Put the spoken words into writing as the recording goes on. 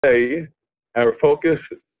Today, our focus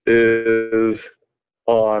is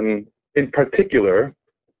on, in particular,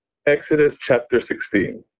 Exodus chapter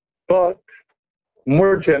 16. But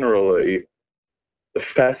more generally, the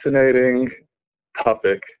fascinating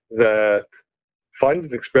topic that finds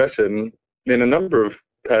its expression in a number of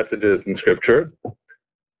passages in Scripture,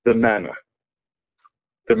 the manna,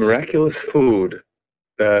 the miraculous food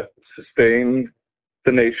that sustained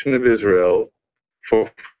the nation of Israel for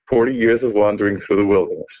 40 years of wandering through the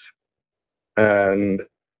wilderness. And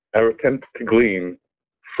our attempt to glean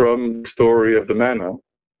from the story of the manna,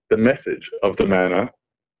 the message of the manna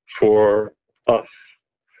for us.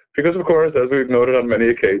 Because, of course, as we've noted on many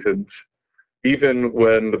occasions, even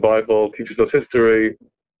when the Bible teaches us history,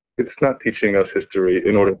 it's not teaching us history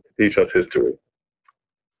in order to teach us history.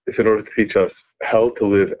 It's in order to teach us how to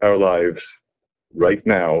live our lives right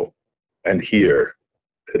now and here,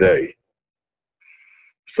 today.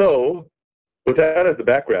 So, with that as the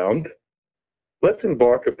background, let's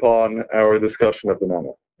embark upon our discussion of the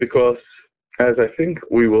manna. Because, as I think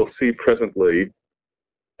we will see presently,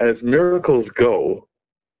 as miracles go,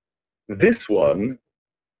 this one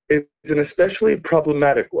is an especially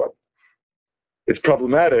problematic one. It's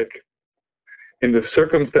problematic in the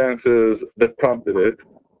circumstances that prompted it,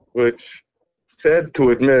 which, sad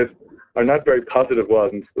to admit, are not very positive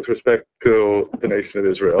ones with respect to the nation of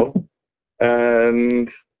Israel. And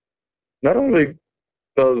not only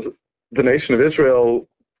does the nation of Israel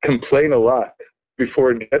complain a lot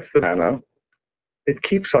before it gets the manna, it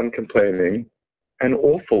keeps on complaining an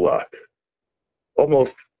awful lot,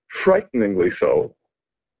 almost frighteningly so,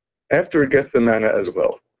 after it gets the manna as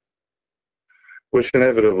well, which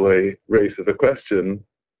inevitably raises the question,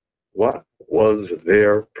 what was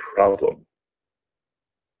their problem?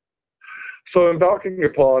 So embarking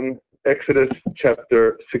upon Exodus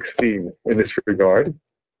chapter 16 in this regard,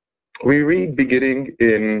 we read beginning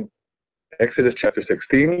in Exodus chapter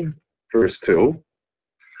 16, verse 2,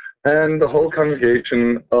 and the whole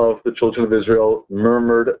congregation of the children of Israel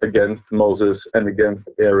murmured against Moses and against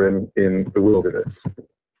Aaron in the wilderness.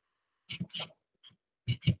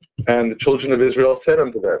 And the children of Israel said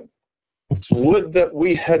unto them, would that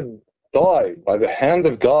we had died by the hand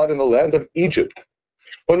of God in the land of Egypt,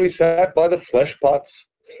 when we sat by the flesh pots,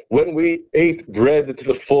 when we ate bread to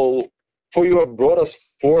the full, for you have brought us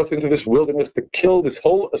forth into this wilderness to kill this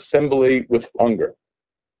whole assembly with hunger.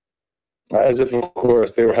 As if, of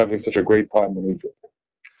course, they were having such a great time in Egypt.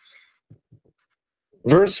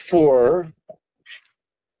 Verse 4,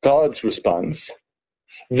 God's response,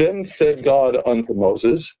 then said God unto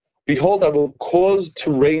Moses, behold, I will cause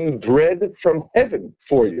to rain bread from heaven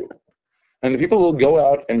for you, and the people will go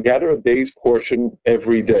out and gather a day's portion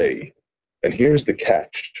every day. And here's the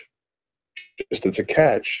catch. Just as a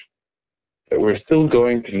catch that we're still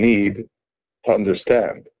going to need to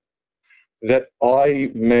understand, that I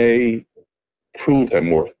may prove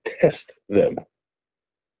them or test them,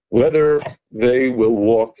 whether they will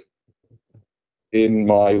walk in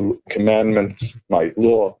my commandments, my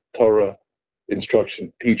law, Torah,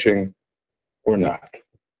 instruction, teaching, or not.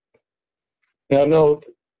 Now note,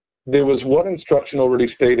 there was one instruction already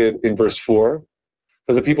stated in verse 4,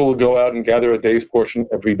 that the people will go out and gather a day's portion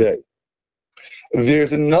every day.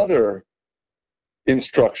 There's another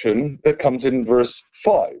instruction that comes in verse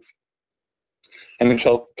 5. And it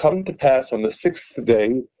shall come to pass on the sixth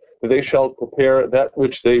day that they shall prepare that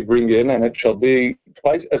which they bring in, and it shall be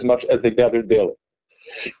twice as much as they gather daily.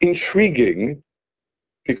 Intriguing,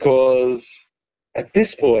 because at this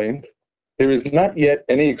point, there is not yet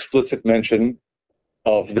any explicit mention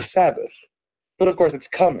of the Sabbath. But of course, it's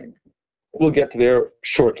coming. We'll get there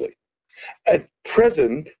shortly. At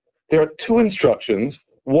present, there are two instructions,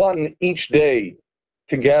 one each day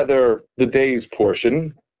to gather the day's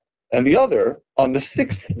portion, and the other on the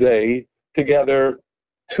sixth day to gather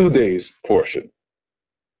 2 days' portion.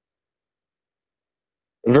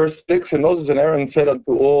 Verse 6, and Moses and Aaron said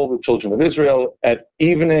unto all the children of Israel, at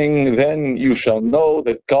evening then you shall know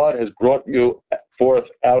that God has brought you forth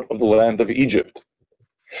out of the land of Egypt.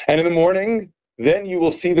 And in the morning, then you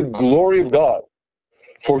will see the glory of God,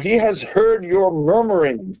 for he has heard your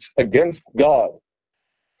murmurings against God.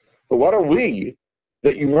 But what are we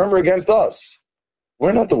that you murmur against us?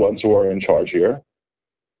 We're not the ones who are in charge here.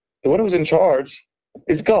 The one who's in charge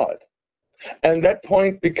is God. And that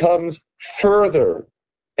point becomes further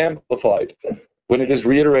amplified when it is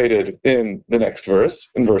reiterated in the next verse,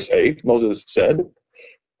 in verse 8. Moses said,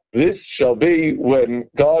 this shall be when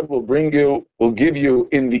God will give you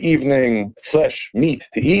in the evening flesh, meat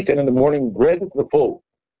to eat, and in the morning bread to the full.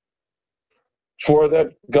 For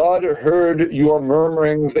that God heard your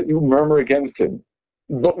murmurings that you murmur against him.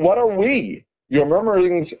 But what are we your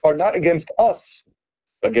murmurings are not against us,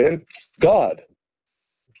 against God.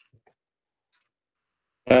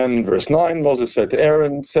 And verse 9, Moses said to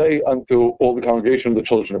Aaron, say unto all the congregation of the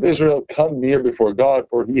children of Israel, come near before God,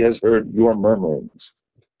 for he has heard your murmurings.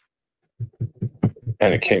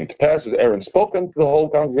 And it came to pass, as Aaron spoke unto the whole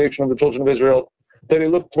congregation of the children of Israel, that he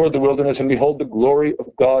looked toward the wilderness, and behold, the glory of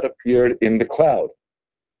God appeared in the cloud.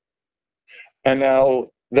 And now,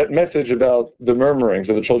 that message about the murmurings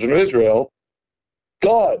of the children of Israel,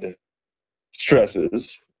 God stresses,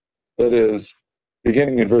 that is,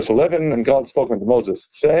 beginning in verse 11, and God spoke unto Moses,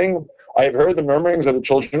 saying, I have heard the murmurings of the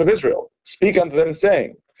children of Israel. Speak unto them,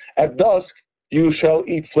 saying, at dusk you shall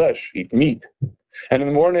eat flesh, eat meat. And in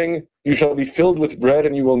the morning you shall be filled with bread,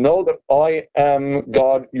 and you will know that I am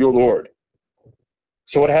God your Lord.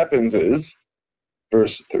 So what happens is,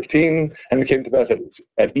 verse 13, and it came to pass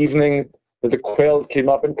at evening that the quails came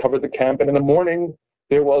up and covered the camp, and in the morning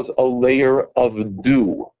there was a layer of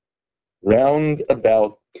dew round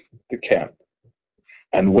about the camp.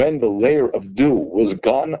 And when the layer of dew was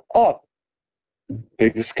gone up, they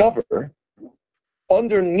discover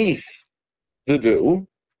underneath the dew,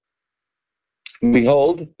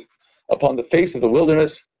 behold, upon the face of the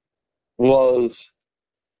wilderness was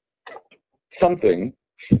something.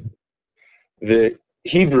 The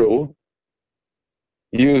Hebrew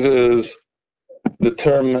uses the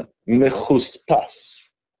term mechuspas,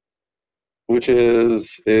 which is,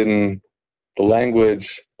 in the language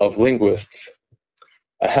of linguists,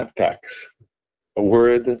 a haptax, a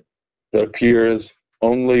word that appears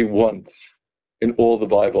only once in all the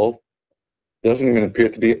Bible. Doesn't even appear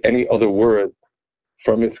to be any other word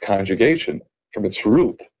from its conjugation, from its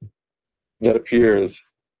root, that appears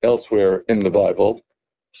elsewhere in the Bible.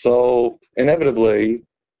 So inevitably,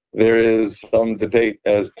 there is some debate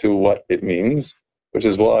as to what it means, which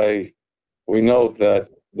is why we note that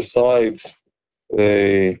besides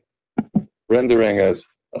the rendering as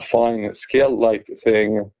a fine scale-like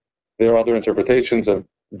thing, there are other interpretations of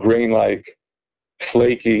grain-like,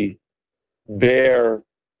 flaky, bare.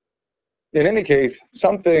 In any case,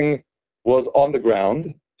 something was on the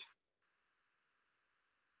ground,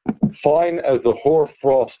 fine as the hoar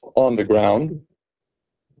frost on the ground,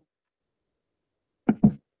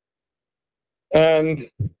 and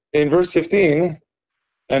in verse 15,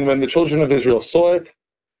 and when the children of Israel saw it,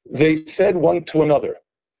 they said one to another.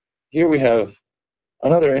 Here we have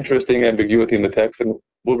another interesting ambiguity in the text, and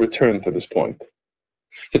we'll return to this point.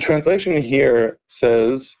 The translation here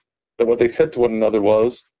says that what they said to one another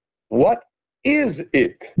was, what is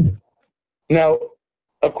it? Now,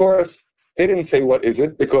 of course, they didn't say what is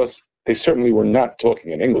it, because they certainly were not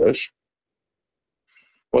talking in English.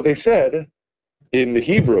 What they said in the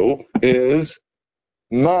Hebrew is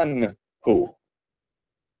manhu.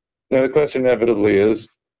 Now the question inevitably is,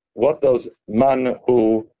 what does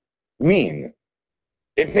manhu mean?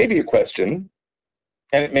 It may be a question,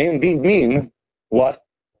 and it may indeed mean, what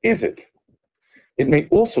is it? It may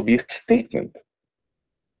also be a statement.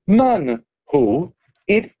 Manhu,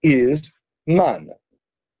 it is man.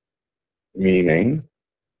 Meaning,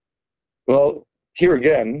 well, here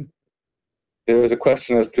again, there is a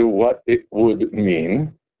question as to what it would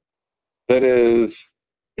mean. That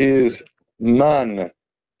is man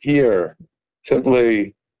here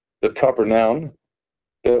simply the proper noun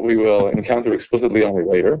that we will encounter explicitly only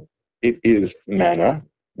later? It is manna,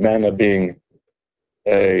 manna being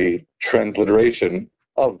a transliteration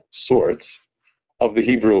of sorts of the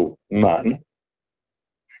Hebrew man.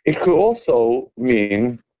 It could also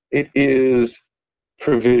mean it is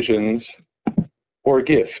provisions or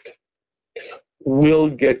gift. We'll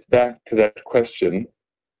get back to that question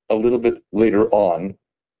a little bit later on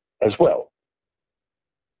as well.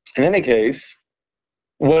 In any case,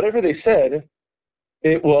 whatever they said,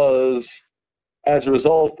 it was as a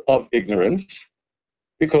result of ignorance,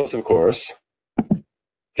 because, of course,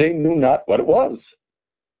 they knew not what it was.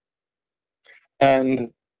 And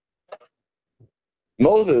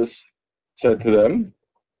Moses said to them,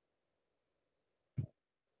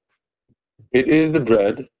 it is the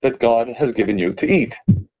bread that God has given you to eat.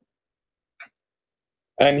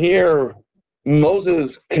 And here, Moses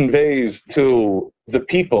conveys to the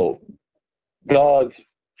people God's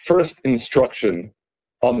first instruction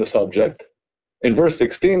on the subject. In verse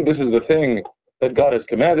 16, this is the thing that God has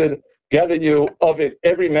commanded, gather you of it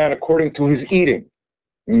every man according to his eating,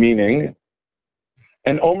 meaning,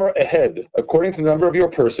 an omer ahead, according to the number of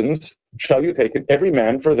your persons, shall you take it, every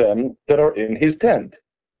man for them that are in his tent.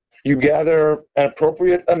 You gather an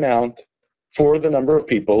appropriate amount for the number of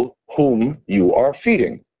people whom you are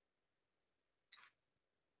feeding.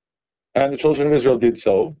 And the children of Israel did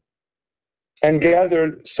so, and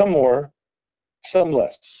gathered some more some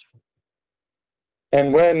less.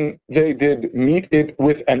 And when they did meet it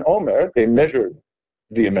with an omer, they measured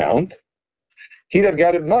the amount. He that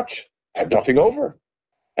gathered much had nothing over,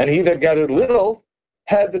 and he that gathered little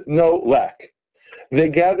had no lack. They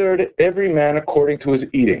gathered every man according to his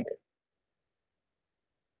eating.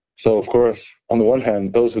 So, of course, on the one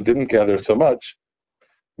hand, those who didn't gather so much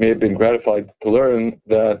may have been gratified to learn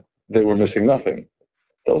that they were missing nothing.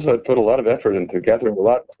 Those who had put a lot of effort into gathering a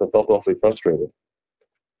lot felt awfully frustrated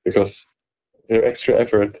because their extra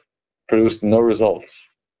effort produced no results.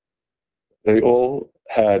 They all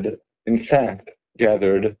had, in fact,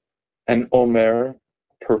 gathered an omer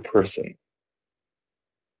per person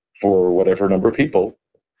for whatever number of people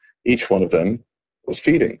each one of them was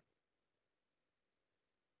feeding.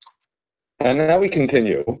 And now we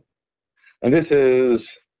continue. And this is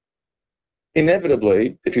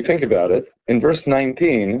inevitably, if you think about it, in verse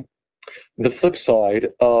 19, the flip side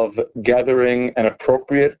of gathering an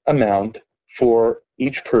appropriate amount for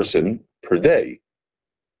each person per day.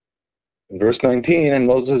 In verse 19, and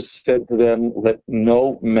Moses said to them, let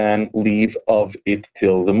no man leave of it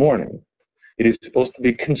till the morning. It is supposed to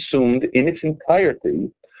be consumed in its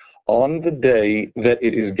entirety on the day that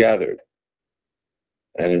it is gathered.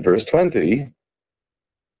 And in verse 20,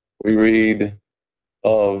 we read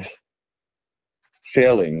of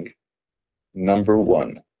failing number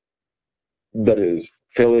one. That is,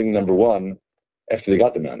 failing number one after they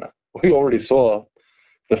got the manna. We already saw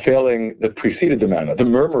the failing that preceded the manna, the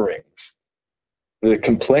murmurings, the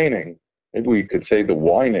complaining, maybe we could say the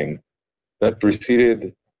whining that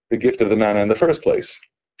preceded the gift of the manna in the first place.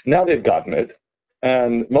 Now they've gotten it,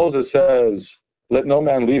 and Moses says, let no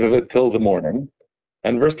man leave of it till the morning.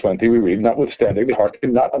 And verse 20 we read, notwithstanding, they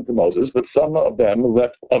hearkened not unto Moses, but some of them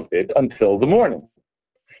left of it until the morning.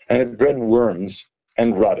 And it bred worms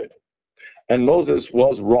and rotted. And Moses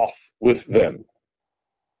was wroth with them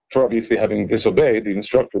for obviously having disobeyed the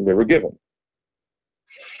instruction they were given.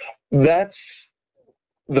 That's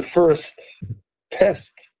the first test,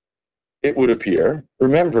 it would appear.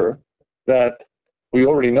 Remember that we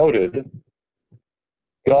already noted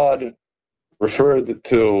God referred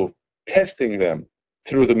to testing them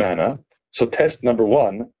through the manna. So test number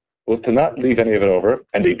one was to not leave any of it over,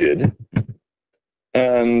 and they did.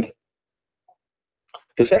 And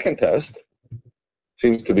the second test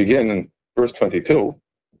seems to begin in verse 22.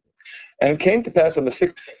 And it came to pass on the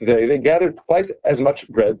sixth day, they gathered twice as much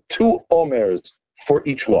bread, 2 omers for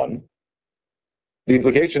each one. The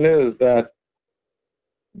implication is that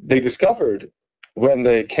they discovered when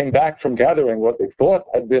they came back from gathering what they thought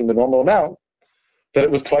had been the normal amount, that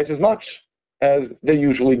it was twice as much as they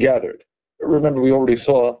usually gathered. Remember, we already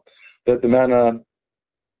saw that the manna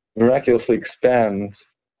miraculously expands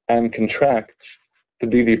and contracts to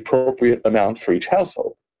be the appropriate amount for each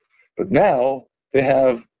household. But now they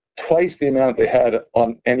have twice the amount they had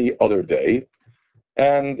on any other day,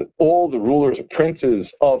 and all the rulers or princes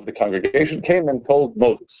of the congregation came and told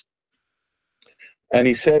Moses. And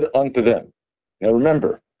he said unto them, now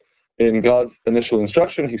remember, in God's initial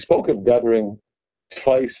instruction, he spoke of gathering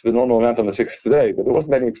twice the normal amount on the sixth day, but there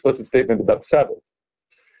wasn't any explicit statement about the Sabbath.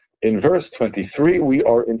 In verse 23, we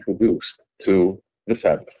are introduced to the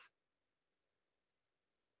Sabbath.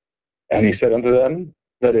 And he said unto them,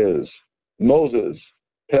 that is, Moses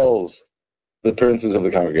tells the princes of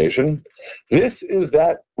the congregation, this is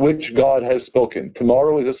that which God has spoken.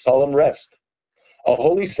 Tomorrow is a solemn rest, a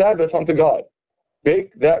holy Sabbath unto God.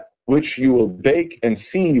 Bake that which you will bake, and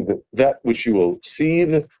seethe that which you will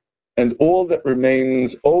seethe, and all that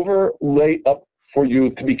remains over lay up for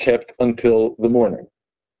you to be kept until the morning.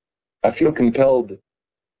 I feel compelled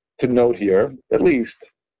to note here, at least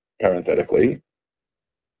parenthetically,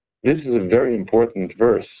 this is a very important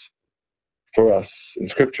verse for us in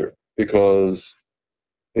Scripture, because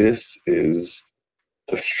this is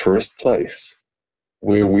the first place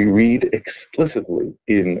where we read explicitly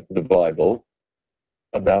in the Bible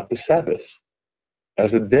about the Sabbath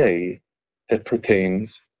as a day that pertains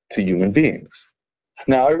to human beings.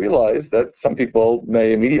 Now, I realize that some people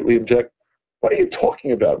may immediately object, what are you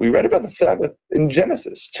talking about? We read about the Sabbath in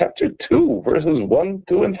Genesis chapter 2, verses 1,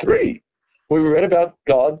 2, and 3, where we read about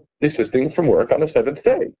God desisting from work on the seventh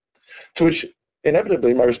day. To which,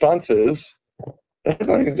 inevitably, my response is, that has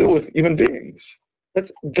nothing to do with human beings.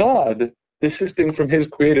 That's God desisting from his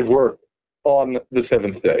creative work on the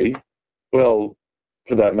seventh day. Well,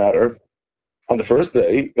 for that matter, on the first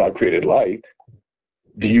day, God created light.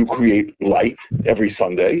 Do you create light every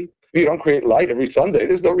Sunday? If you don't create light every Sunday,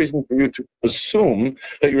 there's no reason for you to assume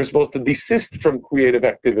that you're supposed to desist from creative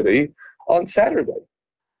activity on Saturday.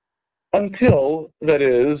 Until, that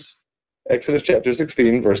is, Exodus chapter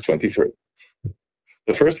 16, verse 23.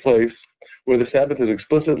 the first place where the Sabbath is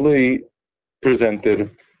explicitly presented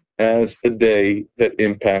as a day that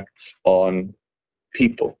impacts on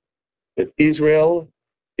people. That Israel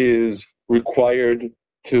is required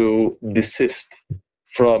to desist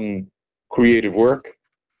from creative work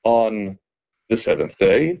on the seventh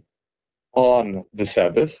day, on the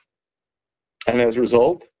Sabbath, and as a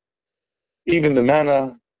result, even the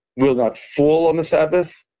manna will not fall on the Sabbath,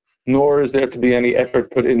 nor is there to be any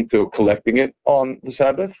effort put into collecting it on the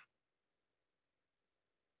Sabbath.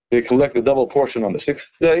 They collect a double portion on the sixth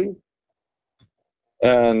day,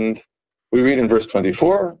 and we read in verse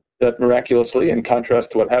 24 that miraculously, in contrast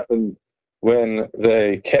to what happened when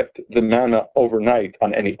they kept the manna overnight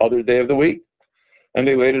on any other day of the week, and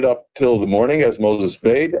they laid it up till the morning as Moses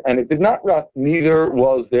bade, and it did not rot, neither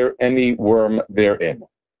was there any worm therein.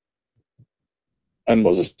 And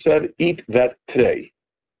Moses said, eat that today.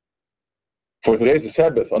 For today is the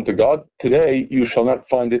Sabbath unto God. Today you shall not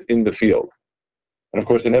find it in the field. And of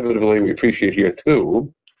course, inevitably, we appreciate here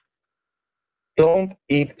too, don't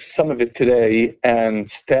eat some of it today and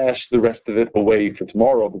stash the rest of it away for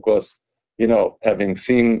tomorrow because, having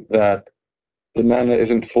seen that the manna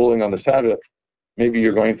isn't falling on the Sabbath, maybe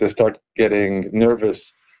you're going to start getting nervous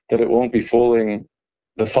that it won't be falling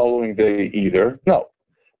the following day either. No,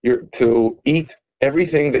 you're to eat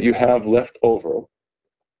everything that you have left over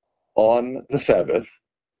on the Sabbath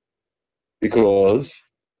because,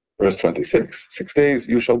 verse 26, 6 days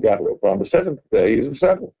you shall gather it, but on the seventh day is the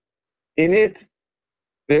Sabbath. In it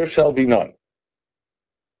there shall be none.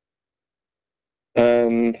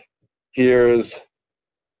 And here's,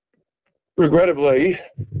 regrettably,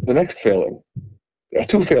 the next failing. There are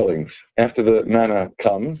two failings after the manna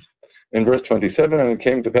comes. In verse 27, and it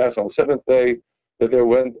came to pass on the seventh day that there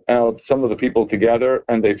went out some of the people together,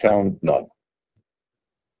 and they found none.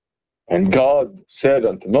 And God said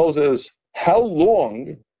unto Moses, how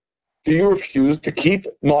long do you refuse to keep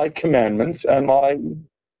my commandments and my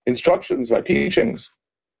instructions, my teachings?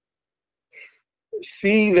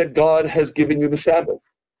 See that God has given you the Sabbath.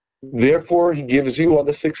 Therefore he gives you on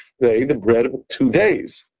the sixth day the bread of 2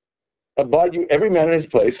 days. Abide you every man in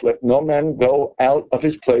his place, let no man go out of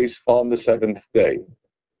his place on the seventh day.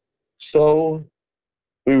 So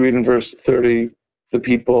we read in verse 30, the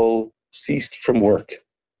people ceased from work,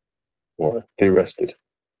 or they rested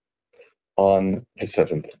on the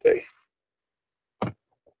seventh day.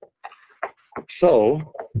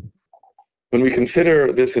 So, when we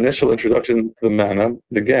consider this initial introduction to the manna,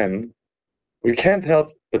 again, we can't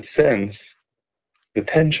help but sense the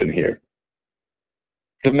tension here.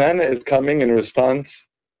 The manna is coming in response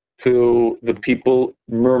to the people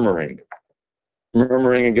murmuring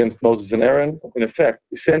against Moses and Aaron, in effect,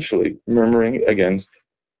 essentially murmuring against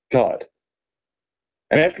God.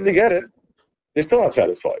 And after they get it, they're still not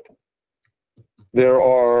satisfied. There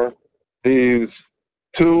are these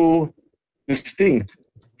two distinct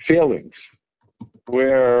failings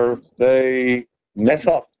where they mess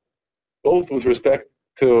up, both with respect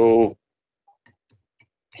to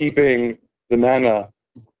keeping the manna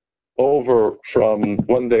over from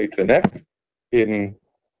one day to the next in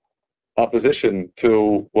opposition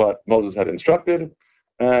to what Moses had instructed,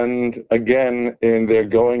 and again in their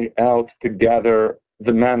going out to gather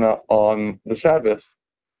the manna on the Sabbath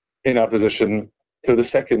in opposition to the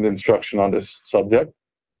second instruction on this subject,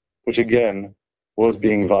 which again was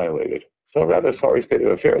being violated. So a rather sorry state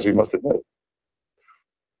of affairs, we must admit.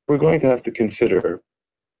 We're going to have to consider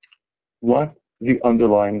what the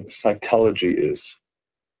underlying psychology is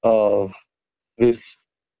of this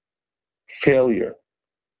failure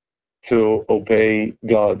to obey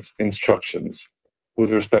God's instructions with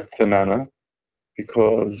respect to manna,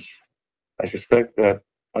 because I suspect that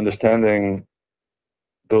understanding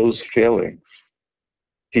those failings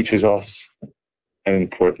teaches us an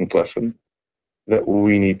important lesson that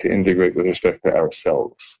we need to integrate with respect to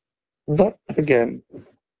ourselves. But again,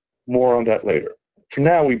 more on that later. For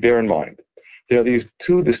now, we bear in mind there are these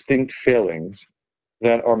two distinct failings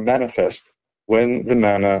that are manifest when the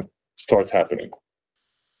manna starts happening.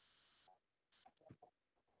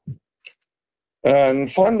 And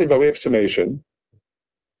finally, by way of summation,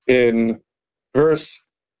 in verse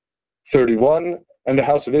 31, and the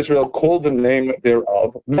house of Israel called the name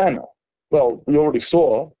thereof manna. Well, we already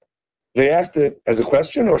saw they asked it as a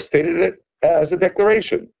question or stated it as a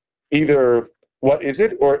declaration. Either what is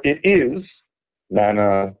it or it is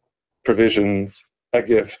manna, provisions, a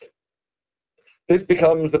gift. This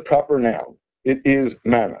becomes the proper noun. It is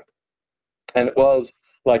manna. And it was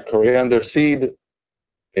like coriander seed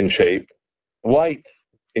in shape, white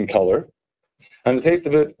in color, and the taste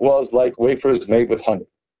of it was like wafers made with honey.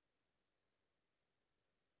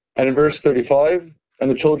 And in verse 35, And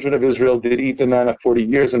the children of Israel did eat the manna 40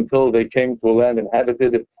 years until they came to a land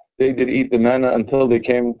inhabited. They did eat the manna until they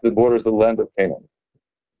came to the borders of the land of Canaan.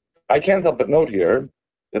 I can't help but note here,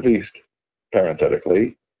 at least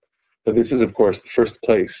parenthetically, that this is, of course, the first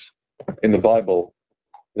place in the Bible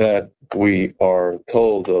that we are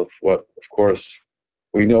told of what, of course,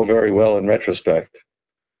 we know very well in retrospect,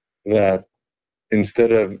 that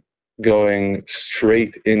instead of going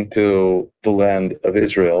straight into the land of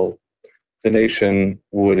Israel, the nation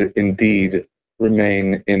would indeed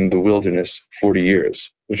remain in the wilderness 40 years,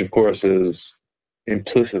 which of course is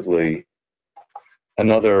implicitly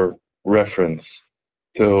another reference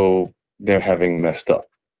to their having messed up.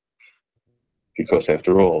 Because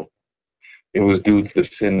after all, it was due to the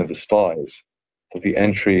sin of the spies that the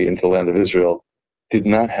entry into the land of Israel did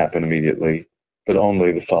not happen immediately, but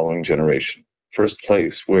only the following generation. First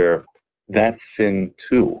place where that sin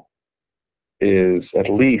too is at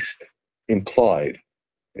least implied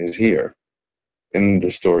is here in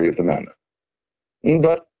the story of the manna.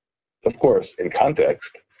 But, of course, in context,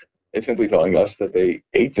 it's simply telling us that they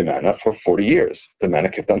ate the manna for 40 years. The manna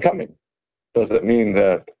kept on coming. Does that mean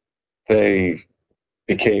that they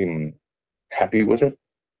became happy with it?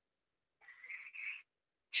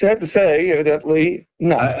 Sad to say, evidently,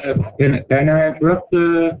 not. Can I interrupt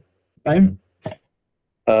time?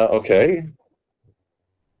 Okay.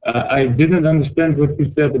 I didn't understand what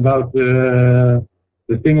you said about the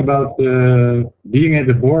thing about being at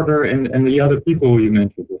the border and the other people you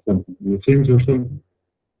mentioned or something, the things or something.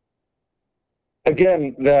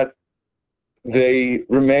 Again, that they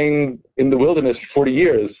remained in the wilderness for 40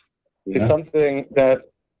 years is something that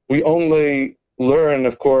we only learn,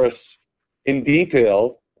 of course, in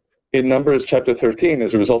detail in Numbers chapter 13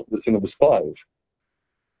 as a result of the sin of the spies.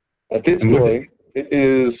 At this point, it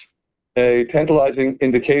is a tantalizing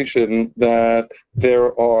indication that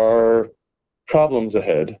there are problems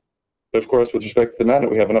ahead. But of course, with respect to the manna,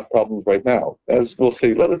 we have enough problems right now. As we'll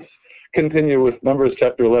see, let's continue with Numbers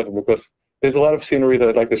chapter 11, because there's a lot of scenery that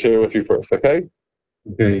I'd like to share with you first, okay?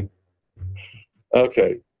 Okay.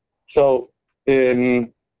 Okay. So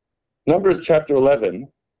in Numbers chapter 11,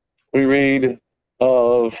 we read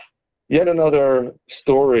of yet another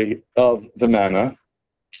story of the manna.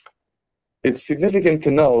 It's significant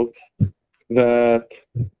to note that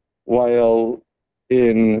while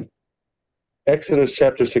in Exodus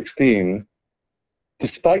chapter 16,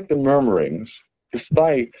 despite the murmurings,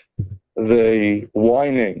 despite the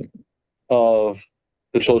whining of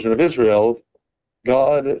the children of Israel,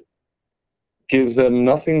 God gives them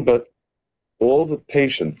nothing but all the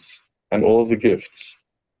patience and all the gifts.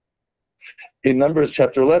 In Numbers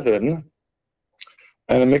chapter 11,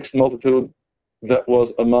 and a mixed multitude that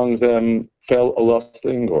was among them fell a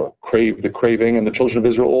lusting or craved the craving, and the children of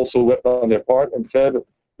Israel also wept on their part and said,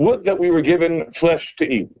 would that we were given flesh to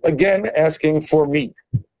eat. Again, asking for meat.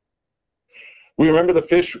 We remember the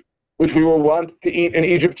fish which we were wont to eat in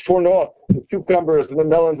Egypt for naught, the cucumbers and the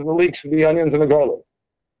melons and the leeks and the onions and the garlic.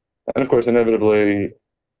 And of course, inevitably,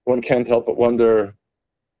 one can't help but wonder,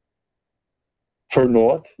 for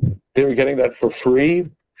naught? They were getting that for free?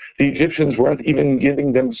 The Egyptians weren't even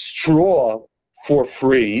giving them straw for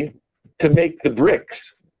free to make the bricks.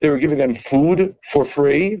 They were giving them food for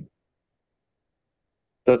free.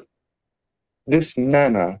 But this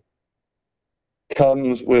manna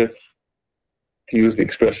comes with, to use the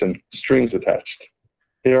expression, strings attached.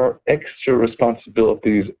 There are extra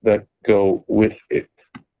responsibilities that go with it.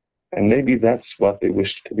 And maybe that's what they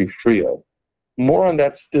wished to be free of. More on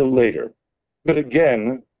that still later. But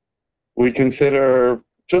again, we consider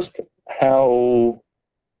just how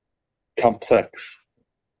complex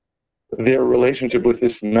their relationship with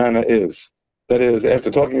this manna is. That is,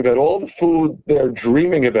 after talking about all the food they're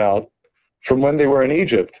dreaming about from when they were in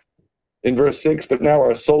Egypt, in verse 6, but now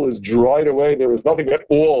our soul is dried away, there is nothing at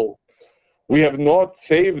all. We have not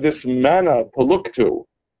saved this manna to look to.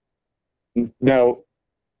 Now,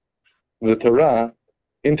 the Torah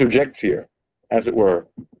interjects here, as it were,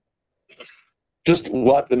 just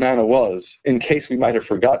what the manna was, in case we might have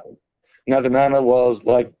forgotten. Now, the manna was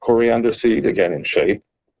like coriander seed, again in shape,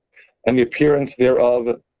 and the appearance thereof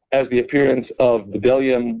as the appearance of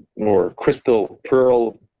bdellium or crystal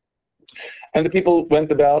pearl. And the people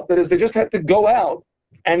went about, that is, they just had to go out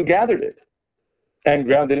and gathered it, and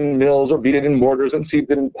ground it in mills or beat it in mortars and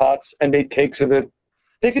sieved it in pots and made cakes of it.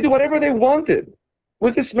 They could do whatever they wanted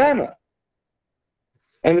with this manna.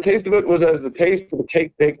 And the taste of it was as the taste of a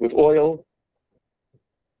cake baked with oil.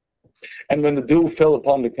 And when the dew fell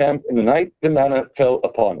upon the camp in the night, the manna fell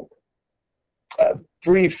upon it. A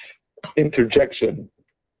brief interjection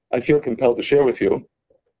I feel compelled to share with you,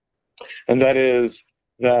 and that is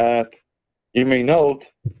that You may note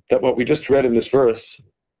that what we just read in this verse,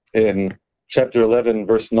 in chapter 11,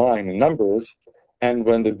 verse 9 in Numbers, and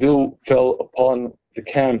when the dew fell upon the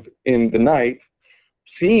camp in the night,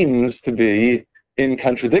 seems to be in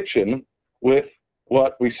contradiction with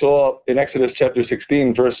what we saw in Exodus chapter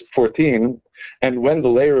 16, verse 14. And when the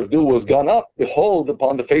layer of dew was gone up, behold,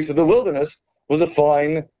 upon the face of the wilderness was a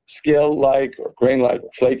fine scale-like or grain-like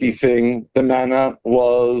flaky thing. The manna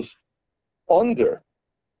was under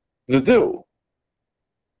the dew.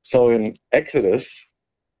 So in Exodus,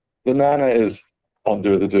 the manna is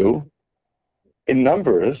under the dew. In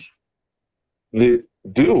Numbers, the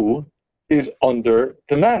dew is under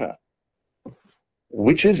the manna.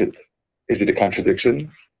 Which is it? Is it a contradiction?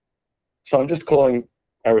 So I'm just calling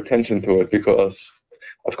our attention to it because,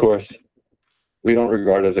 of course, we don't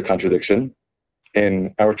regard it as a contradiction.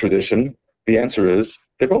 In our tradition, the answer is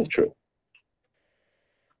they're both true.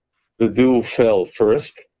 The dew fell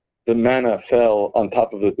first, the manna fell on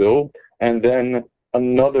top of the dew, and then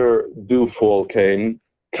another dewfall came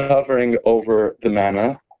covering over the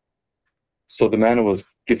manna. So the manna was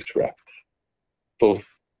gift wrapped, both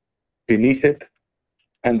beneath it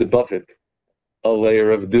and above it, a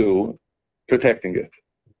layer of dew protecting it.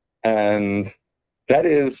 And that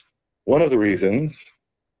is one of the reasons,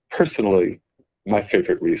 personally, my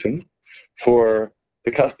favorite reason, for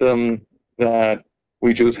the custom that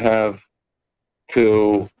we Jews have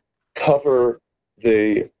to cover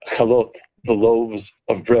the chalot, the loaves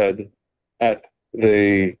of bread, at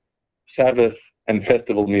the Sabbath and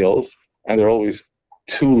festival meals, and there are always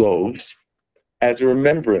 2 loaves, as a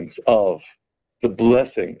remembrance of the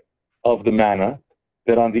blessing of the manna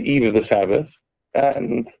that on the eve of the Sabbath,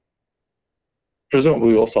 and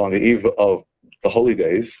presumably also on the eve of the holy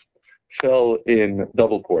days, fell in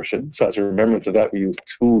double portion. So as a remembrance of that, we use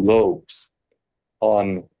 2 loaves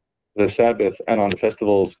on the Sabbath and on the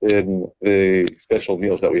festivals in the special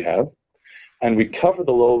meals that we have. And we cover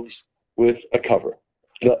the loaves with a cover,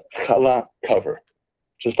 the challah cover,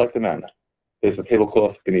 just like the manna. There's a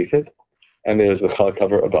tablecloth beneath it, and there's the challah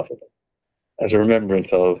cover above it, as a remembrance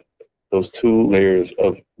of those 2 layers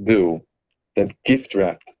of dew that gift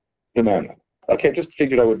wrapped the manna. Okay, just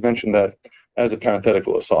figured I would mention that as a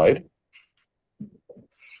parenthetical aside.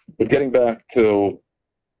 But getting back to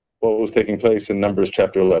what was taking place in Numbers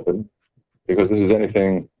chapter 11, because this is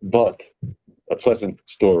anything but a pleasant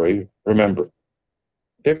story, remember,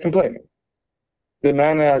 they're complaining. The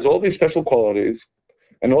manna has all these special qualities,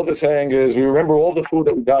 and all they're saying is, we remember all the food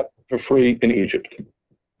that we got for free in Egypt.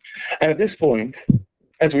 And at this point,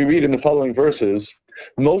 as we read in the following verses,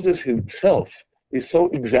 Moses himself is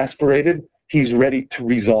so exasperated, he's ready to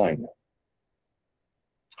resign.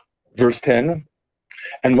 Verse 10,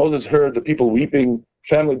 and Moses heard the people weeping,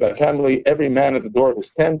 family by family, every man at the door of his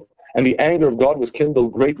tent, and the anger of God was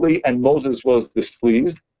kindled greatly, and Moses was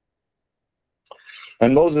displeased.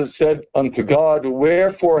 And Moses said unto God,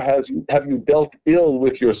 wherefore have you dealt ill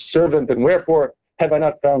with your servant, and wherefore have I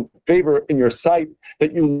not found favor in your sight,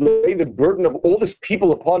 that you lay the burden of all this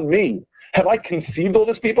people upon me? Have I conceived all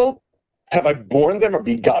this people? Have I borne them or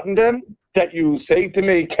begotten them? That you say to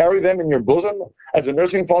me, carry them in your bosom, as a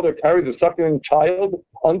nursing father carries a suckling child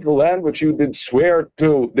unto the land which you did swear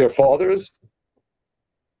to their fathers?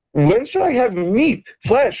 When shall I have meat,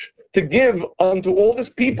 flesh, to give unto all this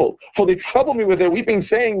people? For they trouble me with their weeping,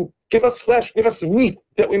 saying, give us flesh, give us meat,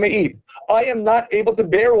 that we may eat. I am not able to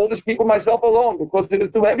bear all this people myself alone, because it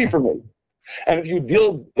is too heavy for me. And if you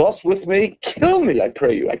deal thus with me, kill me, I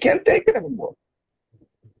pray you. I can't take it anymore.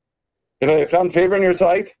 If I have found favor in your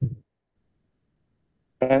sight,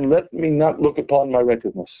 and let me not look upon my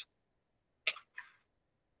wretchedness.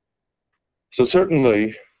 So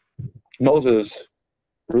certainly, Moses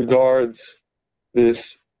regards this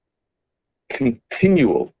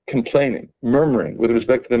continual complaining, murmuring with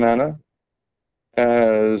respect to the manna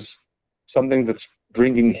as something that's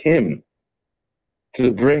bringing him to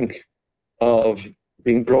the brink of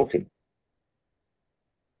being broken.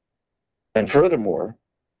 And furthermore,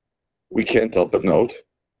 we can't help but note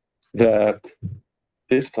that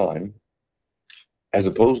this time, as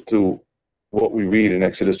opposed to what we read in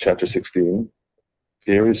Exodus chapter 16,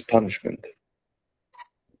 there is punishment.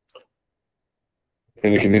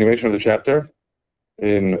 In the continuation of the chapter,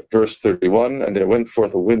 in verse 31, and there went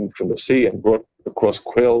forth a wind from the sea and brought across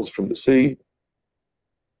quails from the sea,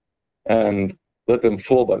 and let them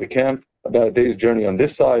fall by the camp, about a day's journey on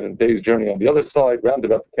this side and a day's journey on the other side, round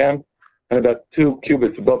about the camp, and about 2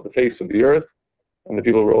 cubits above the face of the earth. And the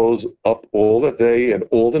people rose up all the day and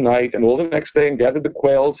all the night and all the next day and gathered the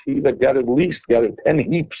quails. He that gathered least gathered 10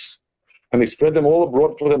 heaps. And they spread them all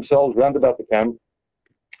abroad for themselves round about the camp.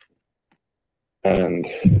 And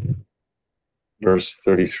verse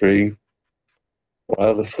 33.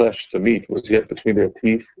 While the flesh, the meat, was yet between their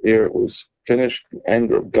teeth, ere it was finished, the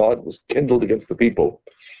anger of God was kindled against the people,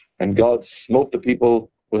 and God smote the people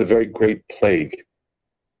with a very great plague.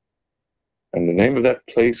 And the name of that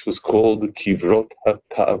place was called Kivrot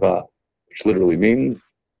HaTa'ava, which literally means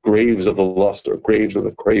graves of the lust, or graves of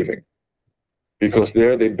the craving, because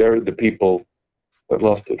there they buried the people that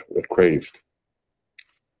lusted, that craved.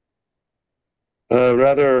 A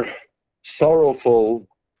rather sorrowful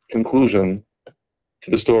conclusion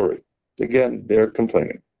to the story. Again, they're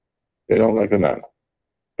complaining. They don't like the manna.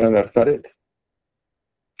 And that's not it.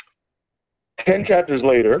 10 chapters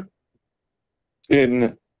later,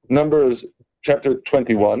 in Numbers chapter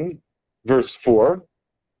 21, verse 4,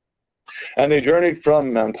 and they journeyed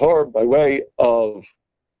from Mount Horeb by way of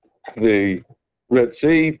the Red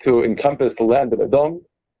Sea to encompass the land of Edom,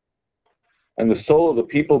 and the soul of the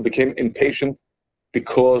people became impatient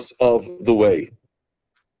because of the way.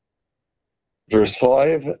 Verse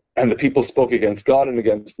 5, and the people spoke against God and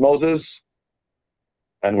against Moses.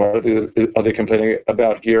 And what are they complaining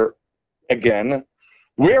about here again?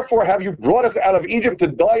 Wherefore have you brought us out of Egypt to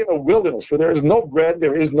die in the wilderness? For there is no bread,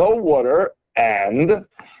 there is no water, and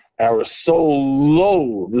our soul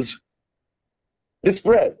loathes this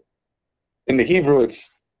bread. In the Hebrew, it's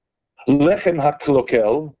lechem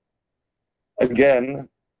haklokel. Again,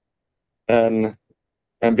 an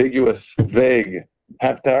ambiguous, vague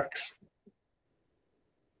haptax.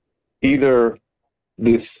 Either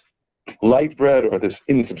this light bread or this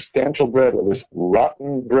insubstantial bread or this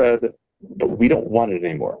rotten bread, but we don't want it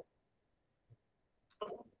anymore.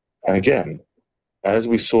 And again, as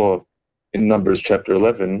we saw in Numbers chapter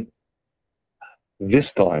 11, this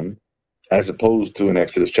time, as opposed to in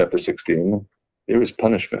Exodus chapter 16, there is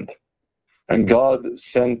punishment. And God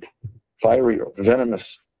sent fiery or venomous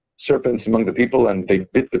serpents among the people, and they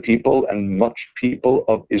bit the people, and much people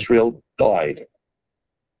of Israel died.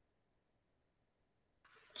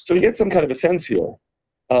 So you get some kind of a sense here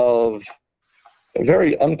of a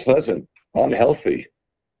very unpleasant, unhealthy,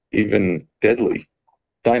 even deadly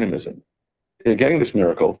dynamism. They're getting this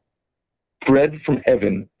miracle, bread from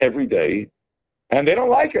heaven every day, and they don't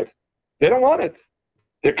like it. They don't want it.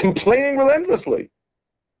 They're complaining relentlessly.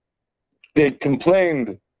 They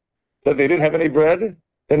complained that they didn't have any bread,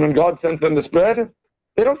 and when God sends them this bread,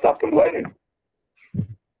 they don't stop complaining.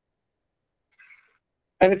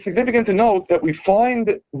 And it's significant to note that we find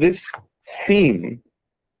this theme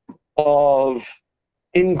of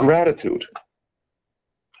ingratitude,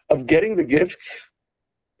 of getting the gifts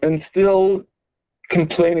and still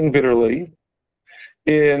complaining bitterly,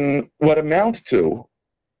 in what amounts to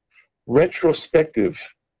retrospective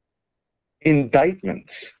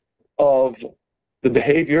indictments of the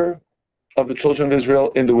behavior of the children of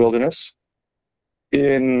Israel in the wilderness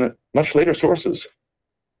in much later sources,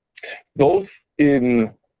 both in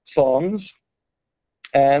Psalms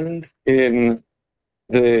and in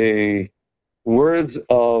the words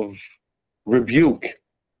of rebuke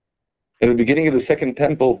at the beginning of the Second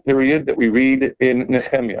Temple period that we read in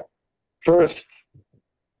Nehemiah. First,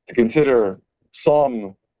 to consider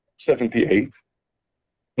Psalm 78.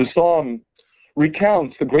 The Psalm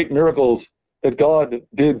recounts the great miracles that God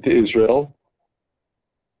did to Israel.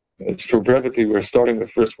 It's for brevity, we're starting with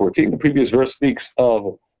verse 14. The previous verse speaks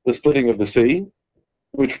of the splitting of the sea,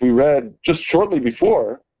 which we read just shortly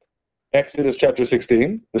before Exodus chapter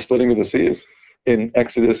 16. The splitting of the sea is in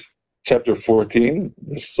Exodus chapter 14,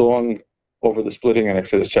 the song over the splitting in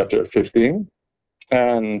Exodus chapter 15.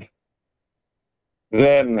 And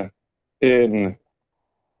then in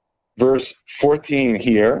verse 14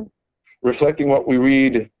 here, reflecting what we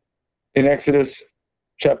read in Exodus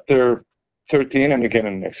chapter 13, and again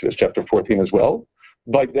in Exodus chapter 14 as well.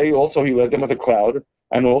 By day also he led them with a cloud,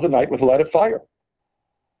 and all the night with a light of fire.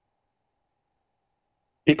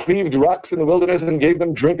 He cleaved rocks in the wilderness and gave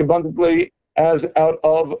them drink abundantly as out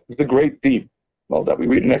of the great deep. Well, that we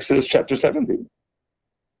read in Exodus chapter 17.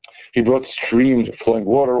 He brought streams of flowing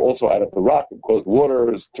water also out of the rock and caused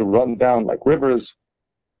waters to run down like rivers.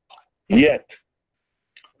 Yet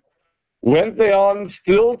went they on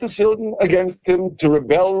still to sin against him, to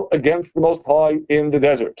rebel against the Most High in the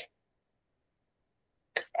desert.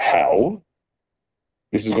 How?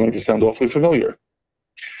 This is going to sound awfully familiar.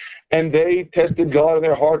 And they tested God in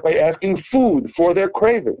their heart by asking food for their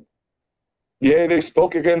craving. Yea, they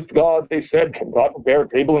spoke against God. They said, can God prepare a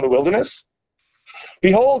table in the wilderness?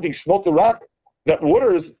 Behold, he smote the rock, that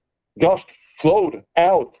waters gushed, flowed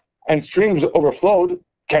out, and streams overflowed.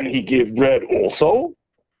 Can he give bread also?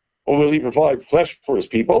 Or will he provide flesh for his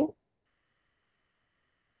people?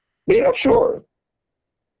 We're not sure.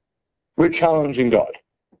 We're challenging God.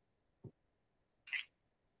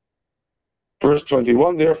 Verse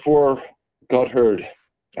 21, therefore God heard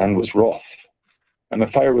and was wroth, and the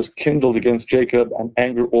fire was kindled against Jacob, and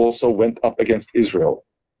anger also went up against Israel,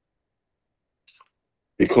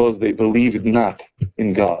 because they believed not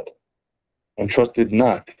in God and trusted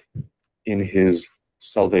not in his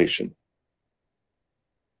salvation.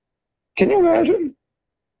 Can you imagine?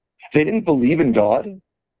 They didn't believe in God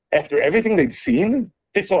after everything they'd seen.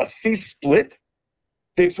 They saw a sea split.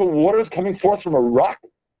 They saw waters coming forth from a rock.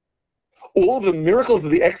 All the miracles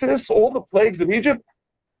of the Exodus, all the plagues of Egypt.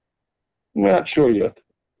 We're not sure yet.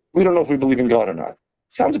 We don't know if we believe in God or not.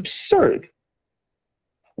 Sounds absurd.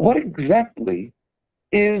 What exactly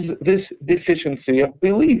is this deficiency of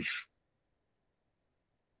belief?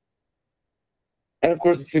 And of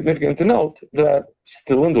course, it's significant to note that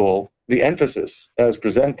still and all, the emphasis as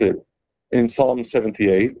presented in Psalm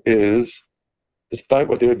 78 is, despite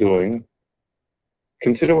what they're doing,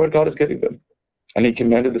 consider what God is giving them. And he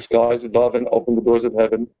commanded the skies above and opened the doors of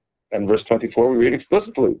heaven. And verse 24, we read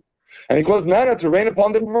explicitly. And he caused manna to rain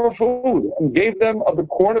upon them for food, and gave them of the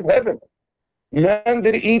corn of heaven. Man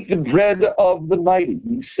did eat the bread of the mighty.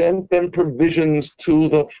 He sent them provisions to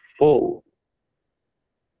the full.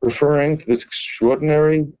 Referring to this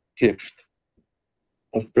extraordinary gift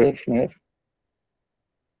of bread from heaven.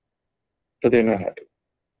 But they're not happy.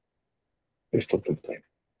 They still complain.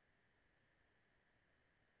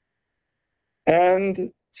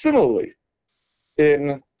 And similarly,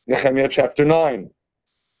 in Nehemiah chapter 9,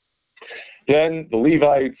 then the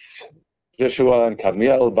Levites, Jeshua and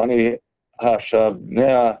Kadmiel, Bani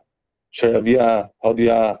Hashabnea, Sherebiah,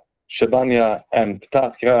 Hodiah, Shebaniah, and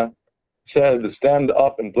Ptachia, said, stand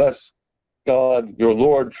up and bless God, your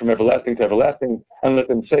Lord, from everlasting to everlasting, and let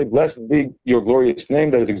them say, blessed be your glorious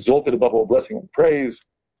name that is exalted above all blessing and praise.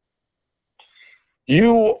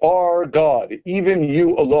 You are God, even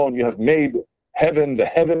you alone. You have made heaven, the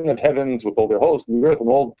heaven of heavens, with all their hosts, and the earth and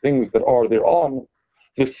all things that are thereon,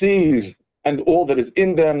 the seas and all that is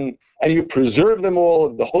in them, and you preserve them all.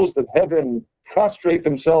 The hosts of heaven prostrate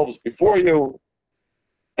themselves before you.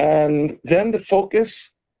 And then the focus,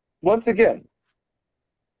 once again,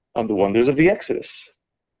 on the wonders of the Exodus.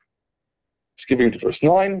 Skipping to verse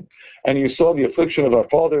 9, and you saw the affliction of our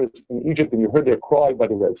fathers in Egypt, and you heard their cry by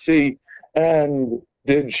the Red Sea, and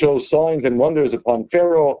did show signs and wonders upon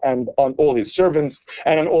Pharaoh and on all his servants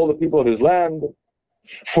and on all the people of his land.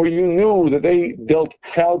 For you knew that they dealt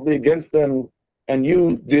proudly against them, and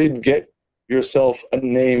you did get yourself a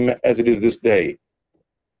name as it is this day.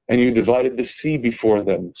 And you divided the sea before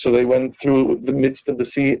them, so they went through the midst of the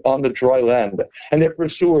sea on the dry land. And their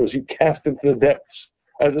pursuers you cast into the depths,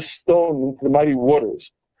 as a stone into the mighty waters.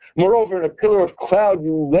 Moreover, in a pillar of cloud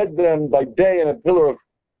you led them by day, and a pillar of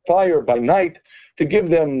fire by night, to give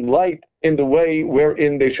them light in the way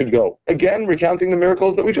wherein they should go. Again, recounting the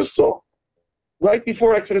miracles that we just saw, right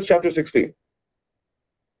before Exodus chapter 16.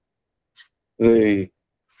 The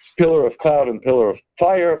pillar of cloud and pillar of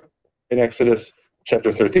fire in Exodus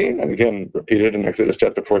chapter 13, and again repeated in Exodus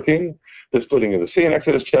chapter 14, the splitting of the sea in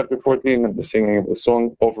Exodus chapter 14, and the singing of the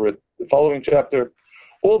song over it the following chapter,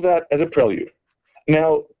 all that as a prelude.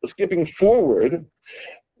 Now, skipping forward,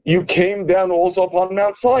 you came down also upon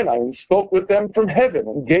Mount Sinai and spoke with them from heaven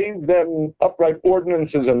and gave them upright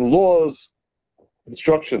ordinances and laws,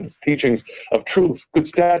 instructions, teachings of truth, good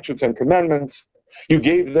statutes and commandments. You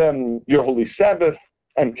gave them your holy Sabbath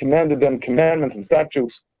and commanded them commandments and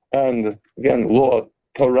statutes, and again, law,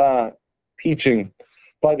 Torah, teaching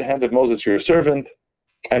by the hand of Moses, your servant.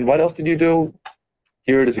 And what else did you do?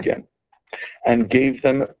 Here it is again. And gave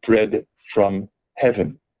them bread from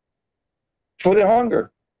heaven for their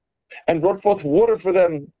hunger, and brought forth water for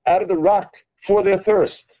them out of the rock for their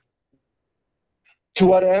thirst. To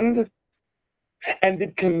what end? And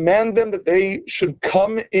did command them that they should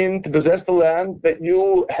come in to possess the land that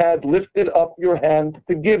you had lifted up your hand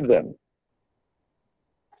to give them.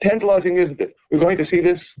 Tantalizing, isn't it? We're going to see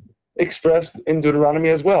this expressed in Deuteronomy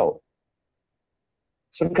as well.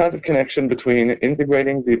 Some kind of connection between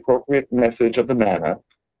integrating the appropriate message of the manna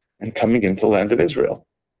and coming into the land of Israel.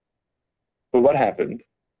 But what happened?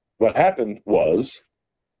 What happened was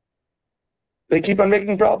they keep on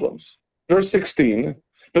making problems. Verse 16,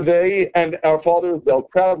 but they and our fathers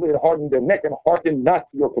dealt proudly and hardened their neck and hearkened not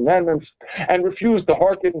to your commandments and refused to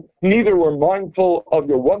hearken, neither were mindful of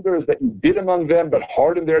your wonders that you did among them, but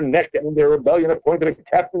hardened their neck and in their rebellion appointed a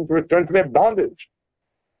captain to return to their bondage.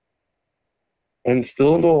 And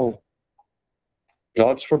still and all,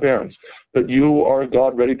 God's forbearance. But you are a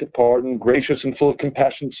God ready to pardon, gracious and full of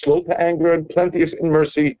compassion, slow to anger and plenteous in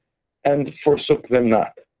mercy, and forsook them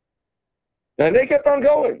not. And they kept on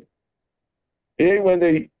going. When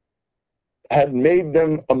they had made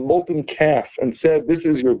them a molten calf and said, "This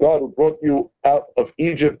is your God who brought you out of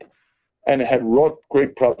Egypt," and had wrought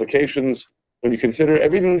great provocations, when you consider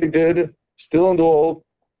everything they did, still and all,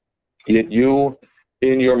 yet you,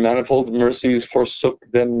 in your manifold mercies, forsook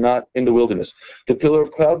them not in the wilderness. The pillar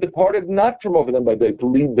of cloud departed not from over them by day to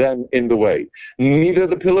lead them in the way, neither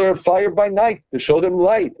the pillar of fire by night to show them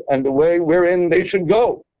light and the way wherein they should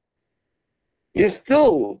go. You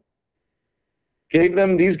still gave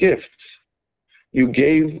them these gifts. You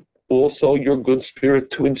gave also your good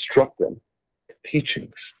spirit to instruct them,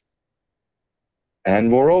 teachings. And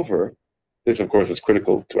moreover, this of course is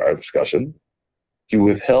critical to our discussion, you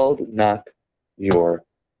withheld not your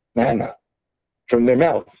manna from their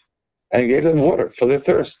mouth and gave them water for their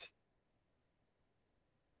thirst.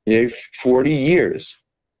 You gave 40 years.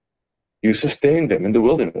 You sustained them in the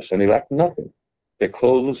wilderness, and they lacked nothing. Their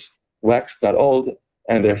clothes waxed not old,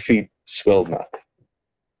 and their feet swelled not.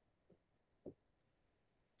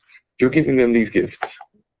 You're giving them these gifts.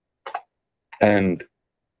 And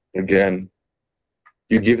again,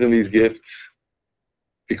 you give them these gifts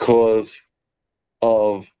because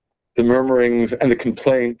of the murmurings and the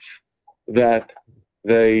complaints that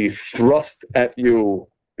they thrust at you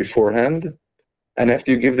beforehand. And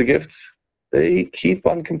after you give the gifts, they keep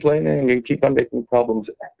on complaining and keep on making problems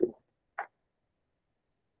afterwards.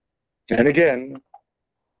 And again,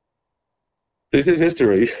 this is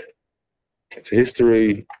history. It's a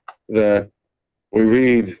history that we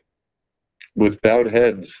read with bowed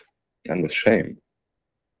heads and with shame.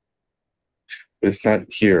 But it's not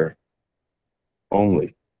here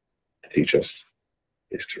only to teach us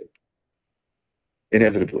history.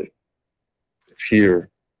 Inevitably, it's here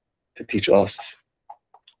to teach us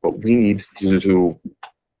what we need to do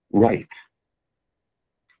right,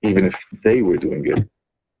 even if they were doing it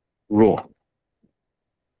wrong.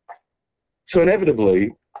 So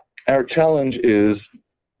inevitably, our challenge is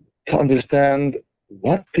to understand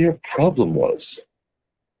what their problem was.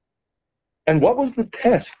 And what was the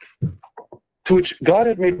test to which God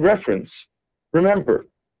had made reference? Remember,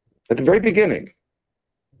 at the very beginning,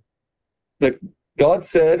 that God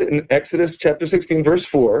said in Exodus chapter 16, verse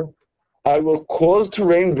 4, "I will cause to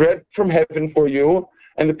rain bread from heaven for you,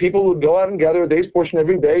 and the people will go out and gather a day's portion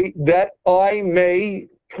every day, that I may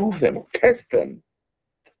prove them," test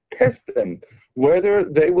them, whether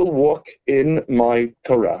they will walk in my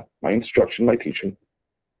Torah, my instruction, my teaching,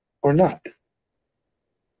 or not.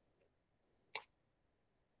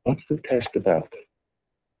 What's the test about?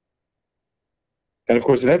 And of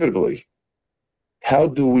course, inevitably, how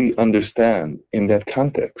do we understand in that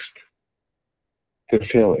context their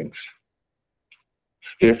failings?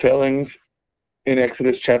 Their failings in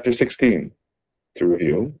Exodus chapter 16, to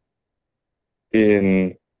review,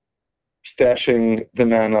 in stashing the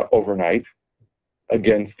manna overnight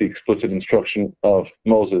against the explicit instruction of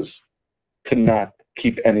Moses to not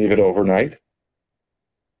keep any of it overnight.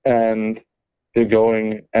 And they're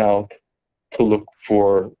going out to look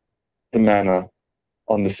for the manna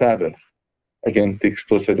on the Sabbath against the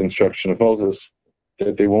explicit instruction of Moses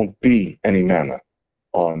that there won't be any manna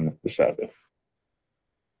on the Sabbath.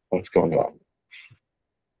 What's going on?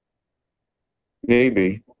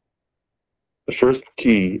 Maybe the first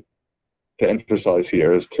key to emphasize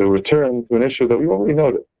here is to return to an issue that we already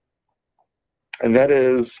noted. And that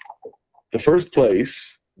is the first place,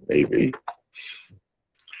 maybe,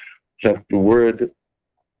 that the word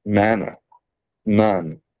manna,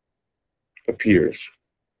 man, appears.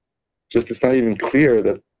 Just it's not even clear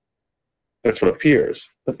that that's what appears,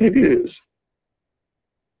 but maybe it is.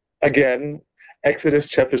 Again, Exodus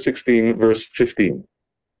chapter 16, verse 15.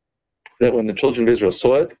 That when the children of Israel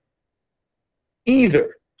saw it,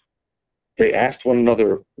 either they asked one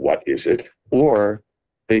another, "What is it?" or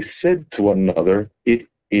they said to one another, "It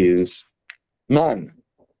is man,"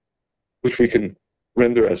 which we can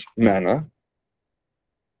render as manna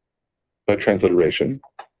by transliteration,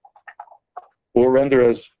 or render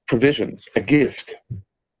as provisions, a gift,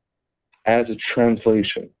 as a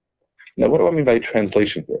translation. Now, what do I mean by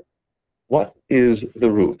translation here? What is the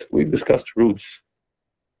root? We've discussed roots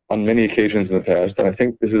on many occasions in the past, and I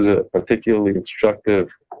think this is a particularly instructive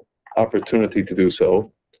opportunity to do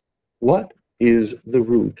so. What is the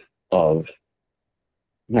root of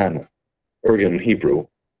manna? Or again, in Hebrew,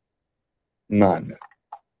 man.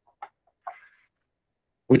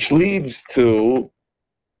 Which leads to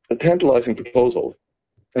a tantalizing proposal,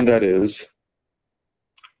 and that is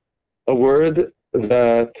a word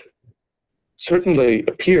that certainly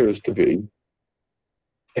appears to be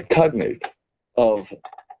a cognate of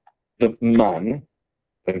the man,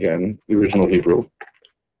 again, the original Hebrew.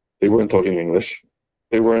 They weren't talking English.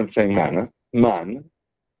 They weren't saying manna, man.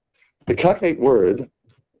 The cognate word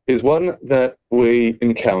is one that we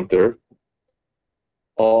encounter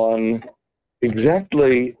on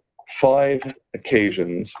exactly 5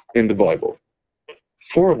 occasions in the Bible,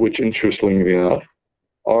 4 of which, interestingly enough,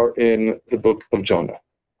 are in the book of Jonah.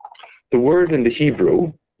 The word in the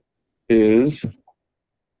Hebrew is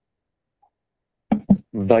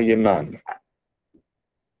vayeman.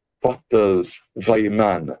 What does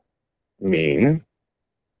vayeman mean?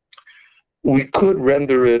 We could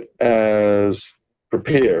render it as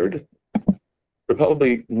prepared, but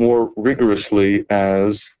probably more rigorously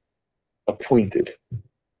as appointed.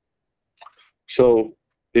 So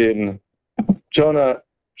in Jonah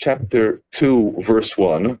chapter 2, verse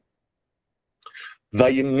 1,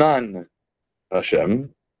 Vayeman Hashem,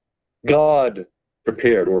 God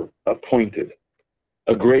prepared or appointed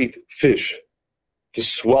a great fish to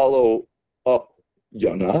swallow up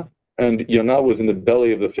Yonah, and Yonah was in the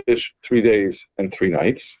belly of the fish 3 days and 3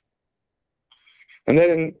 nights. And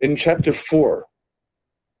then in chapter 4,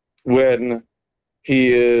 when he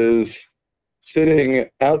is sitting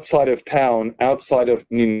outside of town, outside of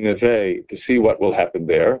Nineveh, to see what will happen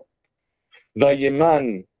there,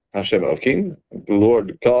 Vayeman Hashem Elokim, the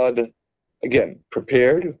Lord God, again,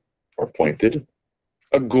 prepared or appointed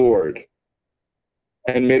a gourd,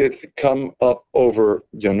 and made it come up over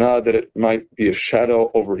Yonah, that it might be a shadow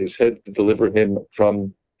over his head to deliver him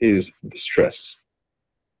from his distress.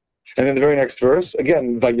 And in the very next verse,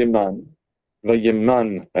 again, Vayeman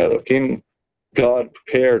Elokim, God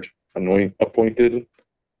prepared, appointed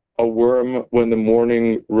a worm when the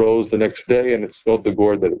morning rose the next day, and it smote the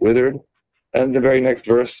gourd that it withered. And the very next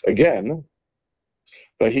verse, again,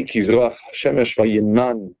 Vahiki Zoach Shemesh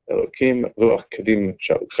Vayeman Elokim Zoach Kadim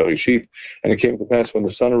Charishit, and it came to pass when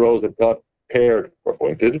the sun arose that God prepared or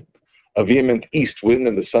appointed a vehement east wind,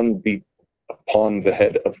 and the sun beat upon the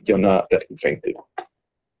head of Yonah that he fainted.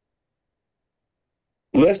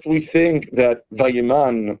 Lest we think that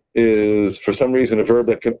Vayeman is, for some reason, a verb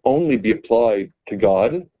that can only be applied to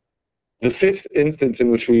God, the 5th instance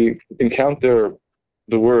in which we encounter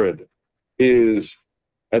the word is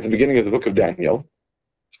at the beginning of the book of Daniel,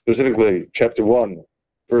 specifically chapter 1,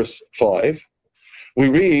 verse 5. We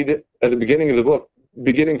read at the beginning of the book,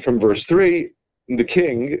 beginning from verse 3, the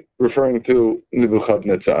king, referring to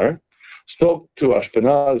Nebuchadnezzar, spoke to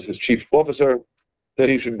Ashpenaz, his chief officer, that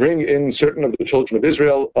he should bring in certain of the children of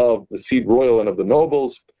Israel, of the seed royal and of the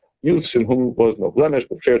nobles, youths in whom was no blemish,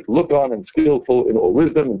 but fair to look on, and skillful in all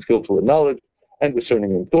wisdom, and skillful in knowledge, and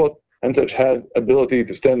discerning in thought, and such had ability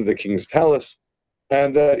to stand the king's palace,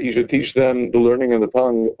 and that he should teach them the learning and the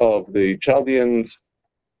tongue of the Chaldeans.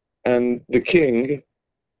 And the king,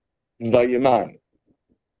 Vayeman,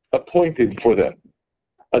 appointed for them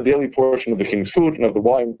a daily portion of the king's food and of the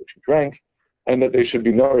wine which he drank, and that they should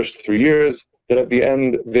be nourished 3 years, that at the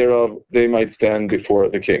end thereof they might stand before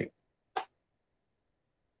the king.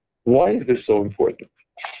 Why is this so important?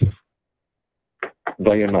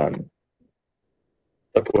 Vayeman,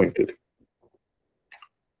 appointed.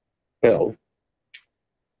 Well,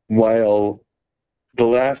 while the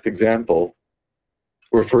last example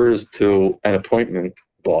refers to an appointment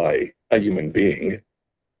by a human being,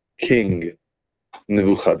 King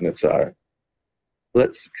Nebuchadnezzar,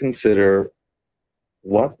 let's consider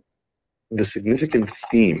what the significant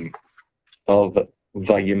theme of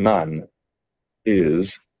Vayeman is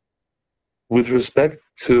with respect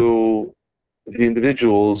to the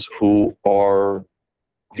individuals who are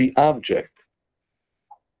the object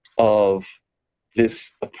of this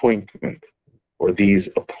appointment, or these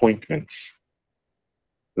appointments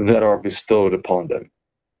that are bestowed upon them.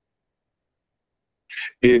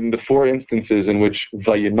 In the 4 instances in which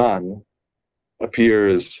Vayeman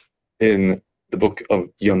appears in the book of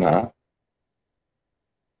Yonah,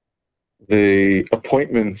 the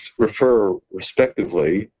appointments refer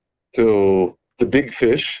respectively to the big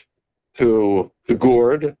fish, to the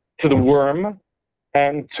gourd, to the worm,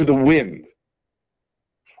 and to the wind,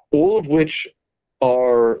 all of which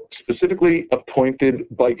are specifically appointed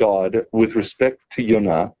by God with respect to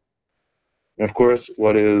Yonah. And of course,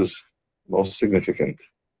 what is most significant,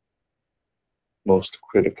 most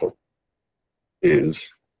critical, is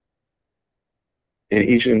in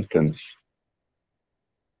each instance,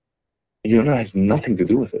 Yonah has nothing to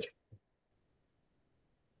do with it.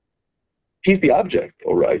 He's the object,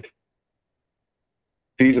 all right.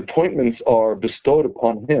 These appointments are bestowed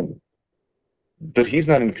upon him, but he's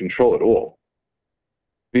not in control at all.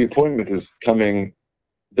 The appointment is coming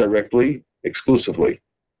directly, exclusively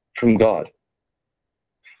from God,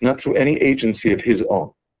 not through any agency of his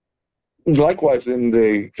own. Likewise, in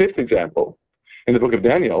the 5th example, in the book of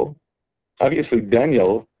Daniel, obviously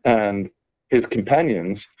Daniel and his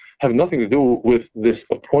companions have nothing to do with this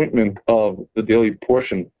appointment of the daily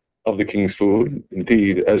portion of the king's food.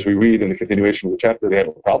 Indeed, as we read in the continuation of the chapter, they have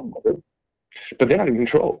a problem with it. But they're not in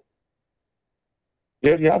control.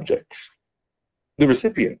 They're the objects, the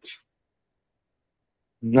recipients,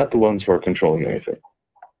 not the ones who are controlling anything.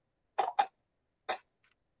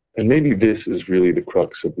 And maybe this is really the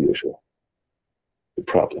crux of the issue, the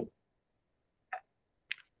problem.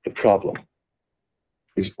 The problem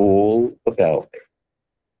is all about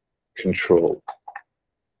control.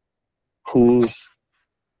 Who's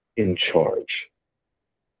in charge?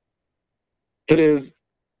 That is,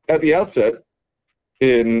 at the outset,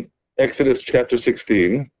 in Exodus chapter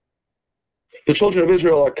 16, the children of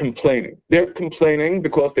Israel are complaining. They're complaining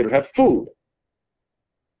because they don't have food.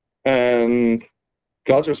 And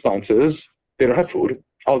God's response is, they don't have food,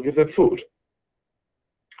 I'll give them food.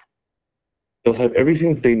 They'll have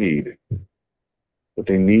everything they need, but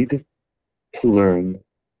they need to learn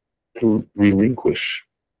to relinquish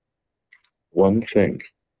one thing.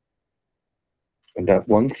 And that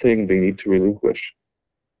one thing they need to relinquish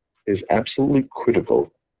is absolutely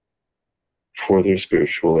critical for their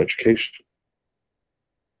spiritual education.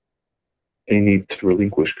 They need to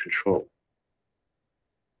relinquish control.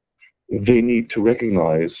 They need to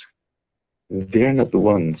recognize they're not the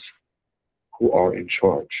ones who are in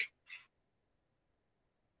charge.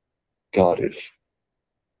 God is.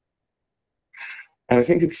 And I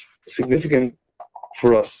think it's significant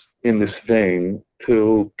for us in this vein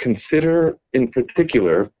to consider in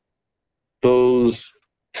particular those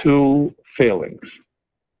two failings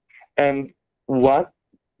and what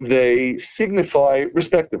they signify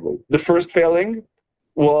respectively. The first failing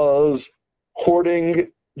was hoarding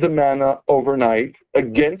the manna overnight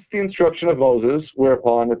against the instruction of Moses,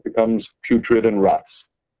 whereupon it becomes putrid and rots.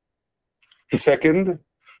 The second,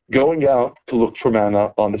 going out to look for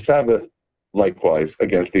manna on the Sabbath, likewise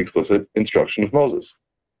against the explicit instruction of Moses.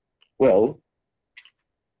 Well,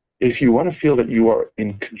 if you want to feel that you are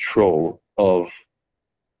in control of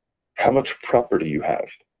how much property you have,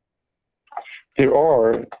 there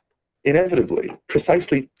are inevitably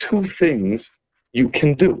precisely two things you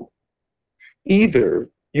can do. Either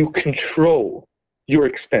you control your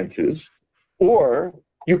expenses or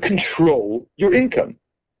you control your income.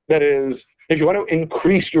 That is, if you want to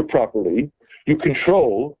increase your property, you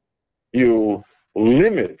control, you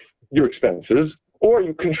limit your expenses, or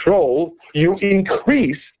you control, you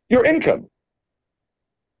increase your income.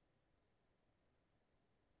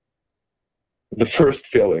 The first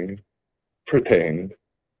failing pertained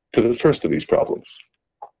to the first of these problems.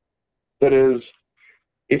 That is,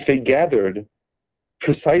 if they gathered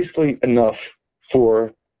precisely enough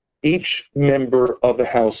for each member of the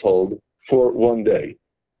household for one day,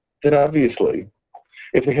 then obviously,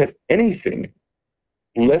 if they had anything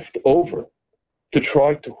left over to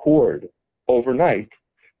try to hoard overnight,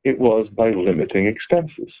 it was by limiting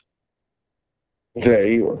expenses.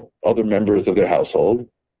 They, or other members of their household,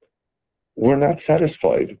 were not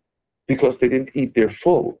satisfied because they didn't eat their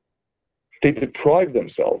full. They deprived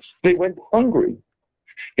themselves. They went hungry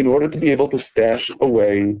in order to be able to stash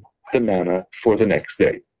away the manna for the next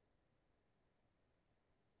day.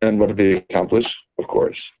 And what did they accomplish? Of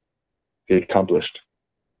course, they accomplished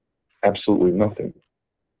absolutely nothing.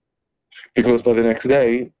 Because by the next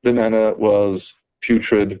day, the manna was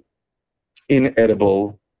putrid,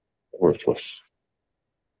 inedible, worthless.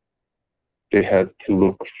 They had to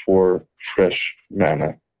look for fresh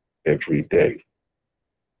manna every day.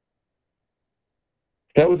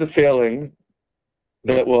 That was a failing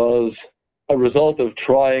that was a result of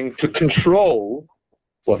trying to control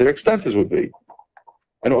what their expenses would be.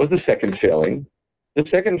 And what was the second failing? The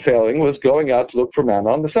second failing was going out to look for manna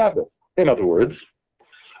on the Sabbath. In other words,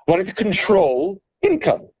 wanting to control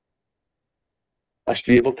income. I should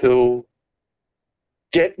be able to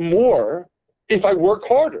get more if I work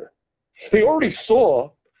harder. They already saw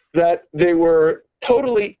that they were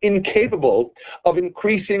totally incapable of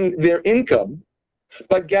increasing their income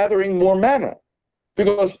by gathering more manna.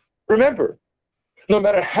 Because remember, no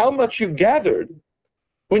matter how much you gathered,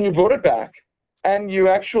 when you brought it back and you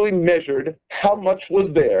actually measured how much was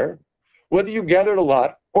there, whether you gathered a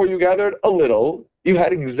lot or you gathered a little, you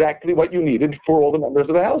had exactly what you needed for all the members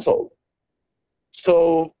of the household.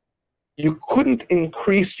 So you couldn't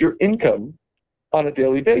increase your income on a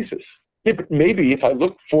daily basis. Yeah, but maybe if I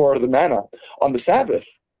look for the manna on the Sabbath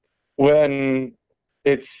when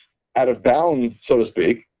it's out of bounds, so to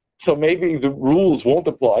speak, so maybe the rules won't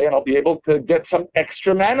apply and I'll be able to get some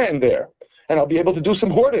extra manna in there and I'll be able to do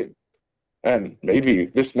some hoarding. And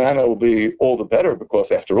maybe this manna will be all the better because,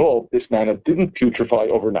 after all, this manna didn't putrefy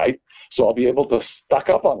overnight, so I'll be able to stock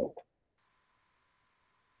up on it.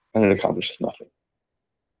 and it accomplishes nothing.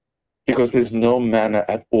 Because there's no manna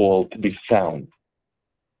at all to be found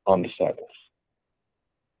on the Sabbath.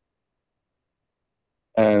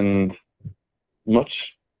 And much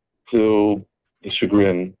to the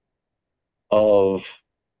chagrin of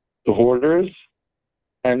the hoarders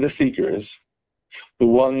and the seekers, the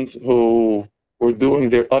ones who were doing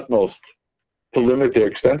their utmost to limit their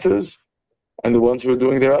expenses, and the ones who were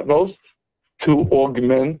doing their utmost to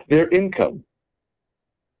augment their income,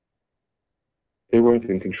 they weren't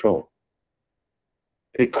in control.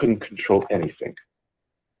 They couldn't control anything.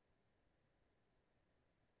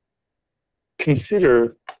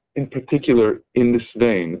 Consider, in particular, in this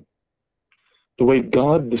vein, the way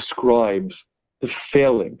God describes the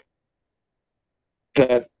failing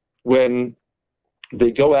that when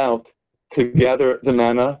they go out to gather the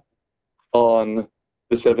manna on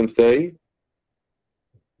the seventh day,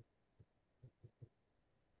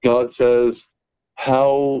 God says, how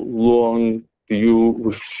long do you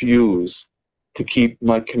refuse to keep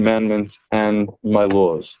my commandments and my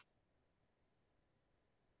laws?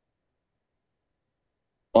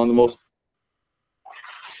 On the most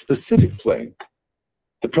specific plane,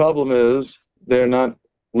 the problem is they're not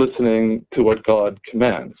listening to what God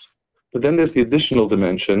commands. But then there's the additional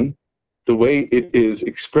dimension, the way it is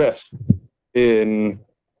expressed in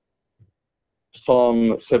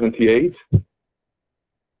Psalm 78.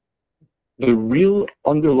 The real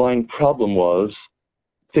underlying problem was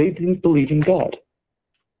they didn't believe in God.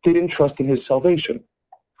 They didn't trust in his salvation.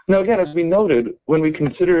 Now again, as we noted, when we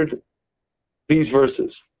considered these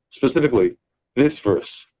verses, specifically this verse,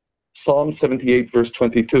 Psalm 78, verse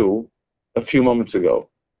 22, a few moments ago,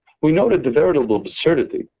 we noted the veritable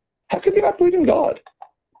absurdity. How could they not believe in God?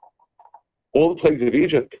 All the plagues of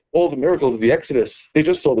Egypt, all the miracles of the Exodus, they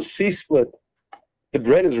just saw the sea split. The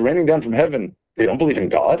bread is raining down from heaven. They don't believe in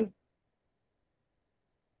God?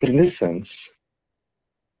 But in this sense,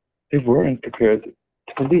 they weren't prepared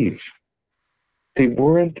to believe. They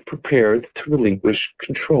weren't prepared to relinquish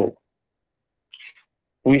control.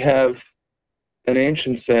 We have an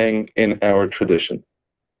ancient saying in our tradition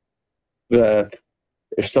that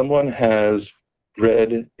if someone has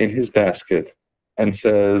bread in his basket and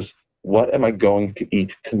says, what am I going to eat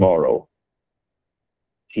tomorrow?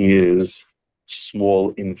 He is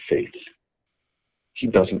small in faith. He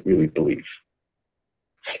doesn't really believe.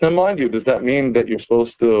 Now, mind you, does that mean that you're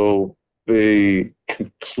supposed to be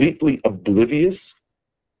completely oblivious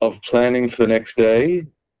of planning for the next day?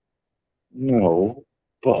 No,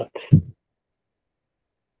 but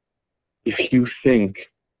if you think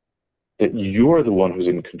that you're the one who's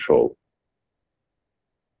in control,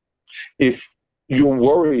 if you're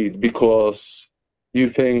worried because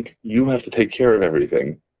you think you have to take care of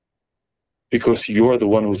everything because you're the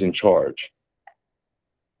one who's in charge,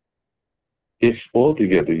 if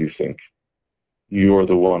altogether you think you're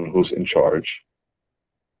the one who's in charge,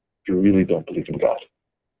 you really don't believe in God.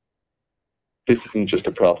 This isn't just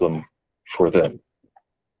a problem for them.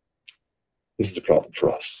 This is a problem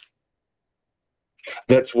for us.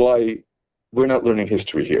 That's why we're not learning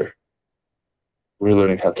history here. We're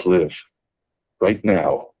learning how to live right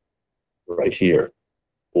now, right here,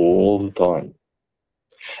 all the time.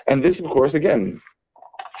 And this, of course, again,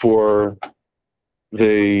 for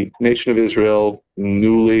the nation of Israel,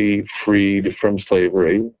 newly freed from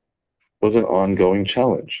slavery, was an ongoing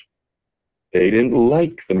challenge. They didn't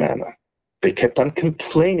like the manna. They kept on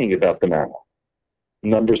complaining about the manna.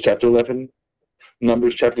 Numbers chapter 11,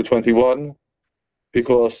 Numbers chapter 21,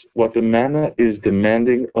 because what the manna is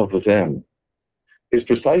demanding of them is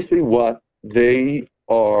precisely what they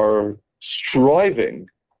are striving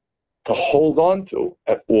to hold on to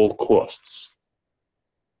at all costs.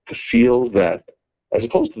 To feel that, as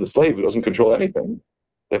opposed to the slave who doesn't control anything,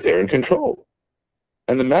 that they're in control.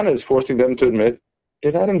 And the manna is forcing them to admit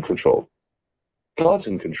they're not in control. God's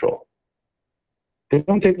in control. They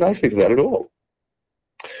don't take nicely to that at all.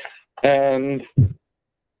 And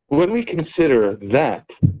when we consider that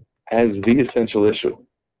as the essential issue,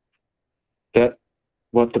 that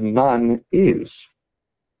what the man is,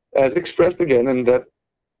 as expressed again in that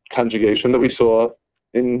conjugation that we saw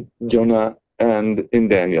in Jonah and in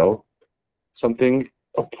Daniel, something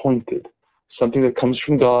appointed, something that comes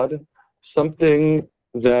from God, something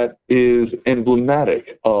that is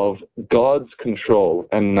emblematic of God's control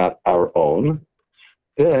and not our own,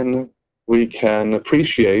 then we can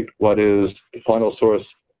appreciate what is the final source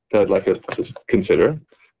that I'd like us to consider,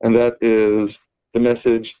 and that is the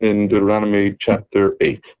message in Deuteronomy chapter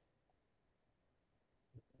 8.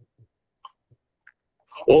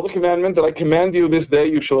 All the commandments that I command you this day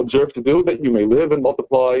you shall observe to do, that you may live and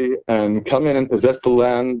multiply and come in and possess the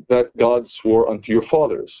land that God swore unto your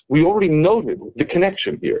fathers. We already noted the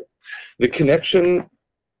connection here. The connection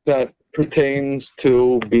that pertains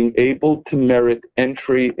to being able to merit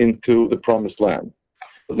entry into the promised land.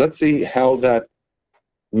 But let's see how that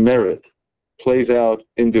merit plays out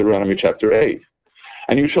in Deuteronomy chapter 8.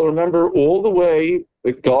 And you shall remember all the way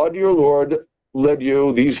that God your Lord led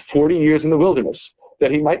you these 40 years in the wilderness,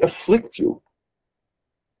 that he might afflict you,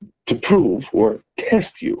 to prove or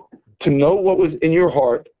test you, to know what was in your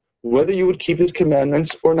heart, whether you would keep his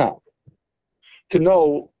commandments or not. To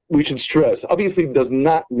know, we should stress, obviously does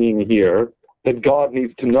not mean here that God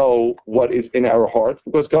needs to know what is in our hearts,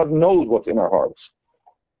 because God knows what's in our hearts.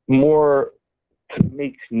 More to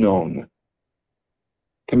make known,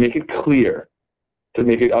 to make it clear, to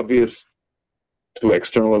make it obvious to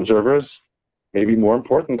external observers, maybe more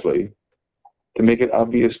importantly, to make it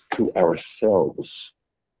obvious to ourselves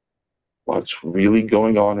what's really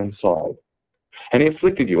going on inside. And he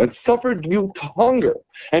afflicted you, and suffered you to hunger,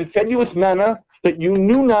 and fed you with manna that you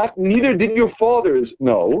knew not, neither did your fathers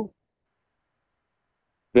know,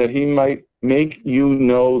 that he might make you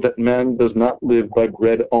know that man does not live by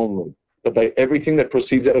bread only, but by everything that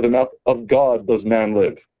proceeds out of the mouth of God does man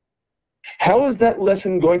live. How is that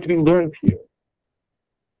lesson going to be learned here?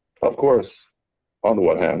 Of course, on the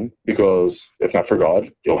one hand, because if not for God,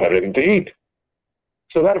 you'll have anything to eat.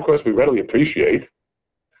 So that, of course, we readily appreciate.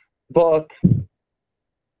 But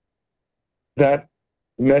that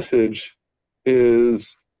message is,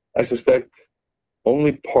 I suspect,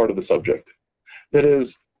 only part of the subject. That is,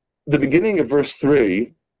 the beginning of verse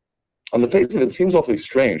 3, on the face of it, seems awfully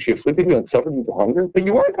strange. He afflicted you and suffered you to hunger, but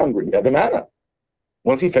you weren't hungry. You had the manna.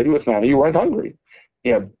 Once he fed you with manna, you weren't hungry.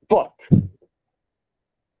 Yeah, but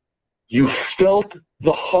you felt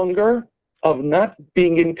the hunger of not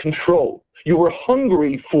being in control. You were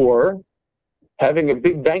hungry for having a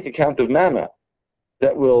big bank account of manna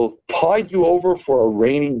that will tide you over for a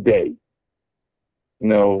rainy day. You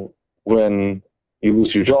know, when you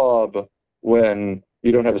lose your job, when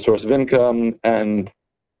you don't have a source of income, and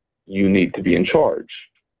you need to be in charge.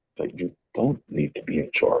 But you don't need to be in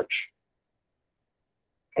charge.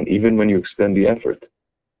 And even when you expend the effort,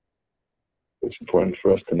 it's important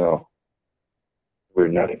for us to know we're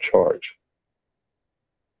not in charge.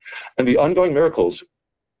 And the ongoing miracles,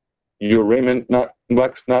 your raiment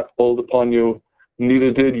waxed not old upon you,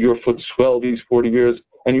 neither did your foot swell these 40 years.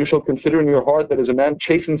 And you shall consider in your heart that as a man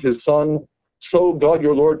chastens his son, so God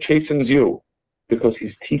your Lord chastens you, because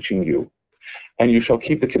he's teaching you. And you shall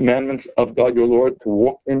keep the commandments of God your Lord, to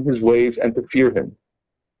walk in his ways and to fear him.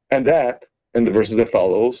 And that, in the verses that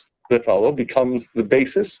follow, becomes the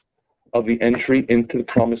basis of the entry into the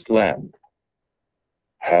promised land.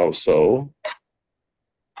 How so?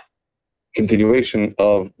 Continuation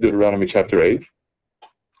of Deuteronomy chapter 8.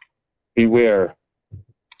 Beware,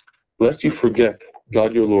 lest you forget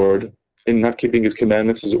God your Lord in not keeping his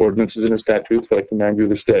commandments, his ordinances, and his statutes that I command you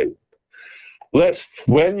this day. Lest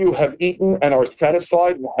when you have eaten and are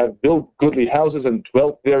satisfied, and have built goodly houses and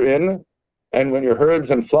dwelt therein, and when your herds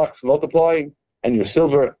and flocks multiply, and your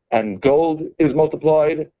silver and gold is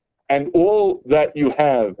multiplied, and all that you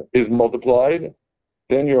have is multiplied,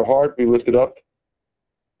 then your heart be lifted up,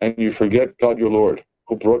 and you forget God your Lord,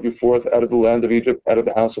 who brought you forth out of the land of Egypt, out of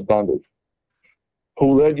the house of bondage,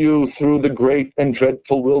 who led you through the great and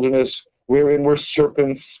dreadful wilderness, wherein were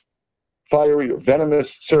serpents, fiery or venomous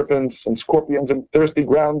serpents, and scorpions, and thirsty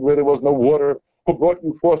ground where there was no water, who brought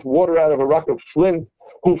you forth water out of a rock of flint,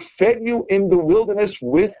 who fed you in the wilderness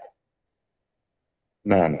with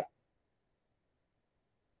manna,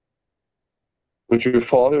 which your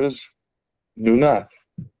fathers knew not,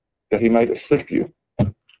 that he might afflict you,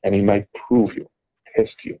 and he might prove you,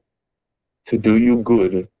 test you, to do you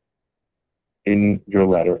good in your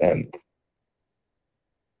latter end.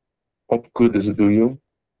 What good does it do you?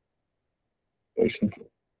 Very simple.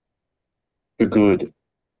 The good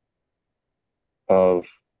of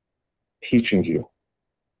teaching you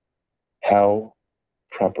how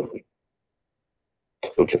properly to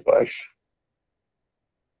look at life,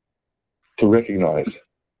 to recognize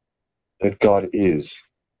that God is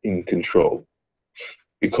in control.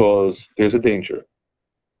 Because there's a danger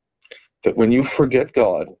that when you forget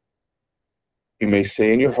God, you may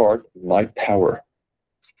say in your heart, my power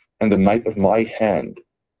and the might of my hand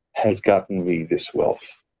has gotten me this wealth.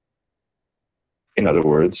 In other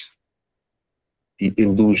words, the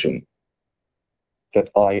illusion that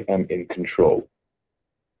I am in control.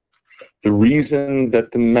 The reason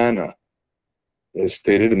that the manna is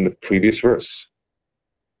stated in the previous verse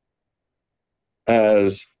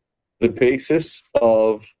as the basis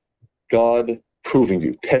of God proving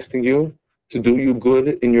you, testing you to do you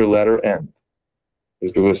good in your latter end,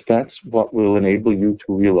 is because that's what will enable you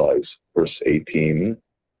to realize, verse 18,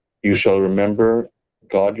 you shall remember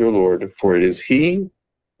God your Lord, for it is He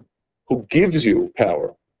who gives you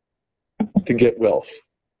power to get wealth,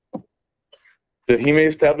 that He may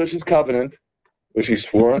establish His covenant, which He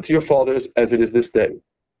swore unto your fathers as it is this day.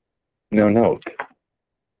 Now note,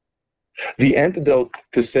 the antidote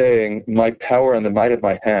to saying, my power and the might of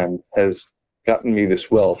my hand has gotten me this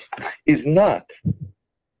wealth, is not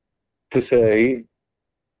to say,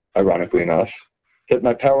 ironically enough, that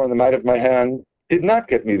my power and the might of my hand did not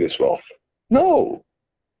get me this wealth. No.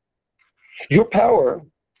 Your power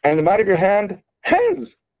and the might of your hand has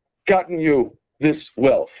gotten you this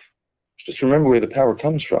wealth. Just remember where the power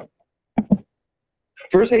comes from.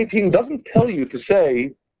 Verse 18 doesn't tell you to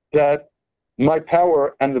say that my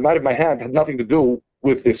power and the might of my hand had nothing to do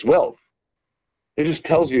with this wealth. It just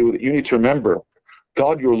tells you that you need to remember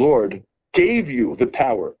God your Lord gave you the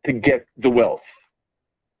power to get the wealth.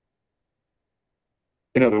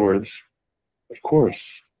 In other words, of course,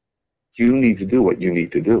 you need to do what you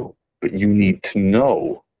need to do, but you need to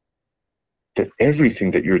know that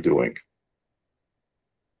everything that you're doing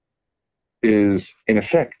is, in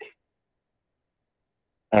effect,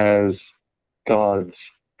 as God's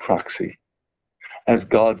proxy, as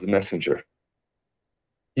God's messenger.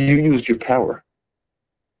 You used your power,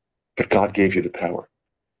 but God gave you the power.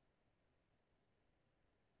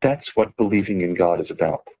 That's what believing in God is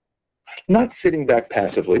about. Not sitting back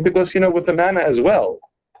passively, because, with the manna as well,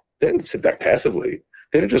 they didn't sit back passively.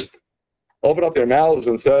 They didn't just open up their mouths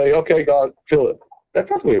and say, okay, God, fill it. That's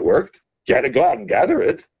not the way it worked. You had to go out and gather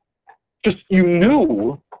it. Just you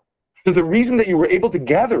knew that the reason that you were able to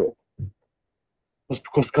gather it was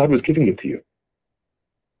because God was giving it to you.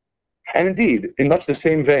 And indeed, in much the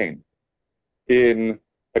same vein, in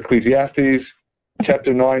Ecclesiastes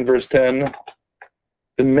chapter 9, verse 10,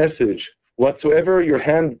 the message, whatsoever your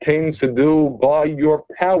hand attains to do by your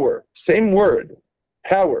power, same word,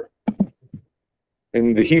 power,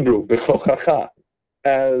 in the Hebrew, bechochacha,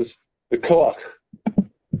 as the koach,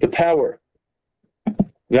 the power,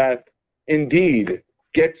 that indeed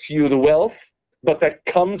gets you the wealth, but that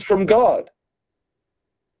comes from God.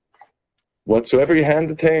 Whatsoever your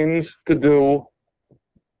hand attains to do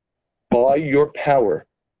by your power,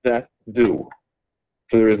 that do.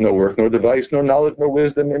 For there is no work, nor device, nor knowledge, nor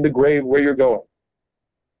wisdom in the grave where you're going.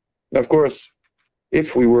 Now, of course, if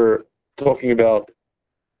we were talking about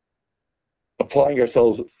applying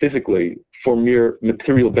ourselves physically for mere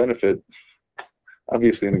material benefit,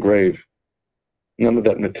 obviously in the grave, none of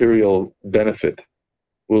that material benefit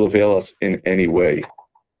will avail us in any way.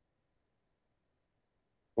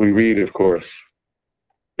 We read, of course,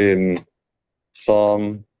 in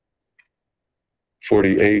Psalm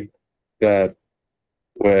 48 that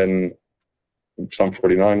Psalm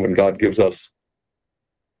 49, when God gives us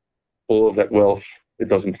all of that wealth, it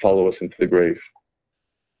doesn't follow us into the grave.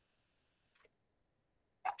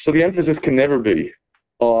 So the emphasis can never be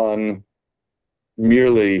on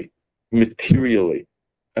merely materially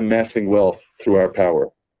amassing wealth through our power.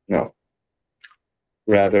 No.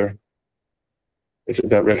 Rather, it's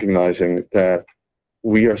about recognizing that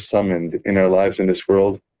we are summoned in our lives in this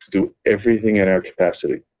world to do everything in our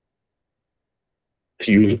capacity,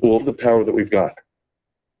 to use all the power that we've got.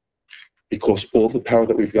 Because all the power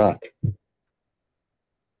that we've got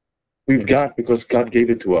because God gave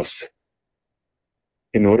it to us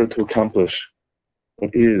in order to accomplish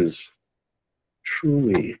what is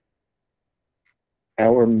truly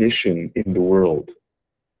our mission in the world.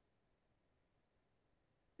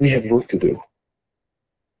 We have work to do.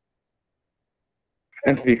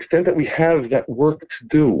 And to the extent that we have that work to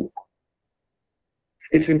do,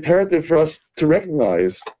 it's imperative for us to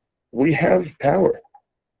recognize we have power.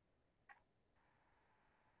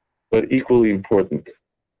 But equally important,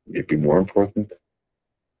 maybe more important,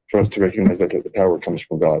 for us to recognize that the power comes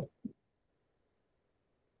from God.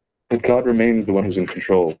 That God remains the one who's in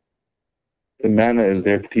control. The manna is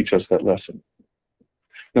there to teach us that lesson.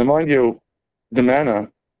 Now, mind you, the manna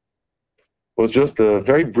was just a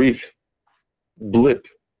very brief blip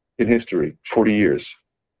in history, 40 years.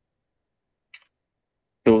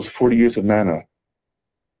 Those 40 years of manna,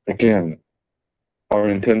 again, are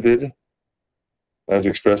intended, as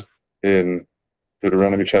expressed in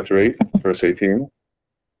Deuteronomy chapter 8, verse 18,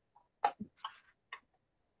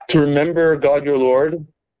 to remember God your Lord,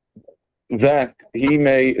 that He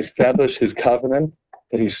may establish His covenant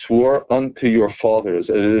that He swore unto your fathers,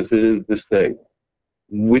 as it is this day.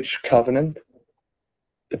 Which covenant?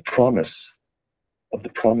 The promise of the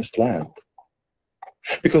promised land.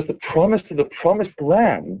 Because the promise to the promised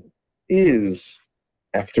land is,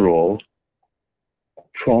 after all, a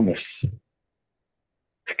promise.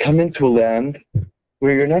 To come into a land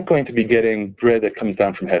where you're not going to be getting bread that comes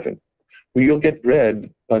down from heaven, where you'll get bread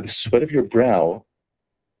by the sweat of your brow.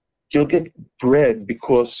 You'll get bread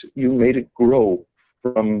because you made it grow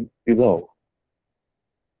from below.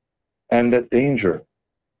 And that danger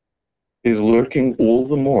is lurking all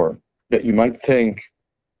the more that you might think,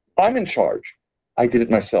 I'm in charge. I did it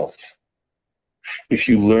myself. If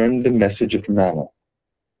you learn the message of Manna,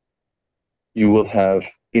 you will have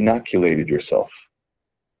inoculated yourself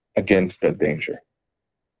against that danger.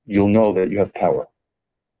 You'll know that you have power,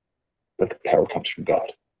 that the power comes from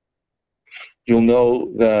God. You'll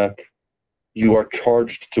know that you are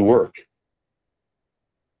charged to work,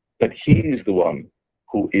 that He is the one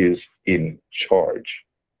who is in charge.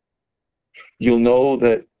 You'll know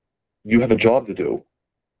that you have a job to do,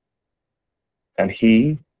 and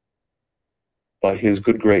He, by His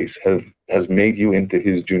good grace, has made you into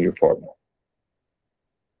His junior partner.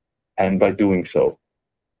 And by doing so,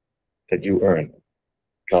 that you earn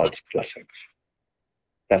God's blessings.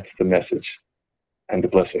 That's the message and the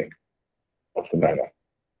blessing of the Manna.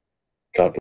 God bless.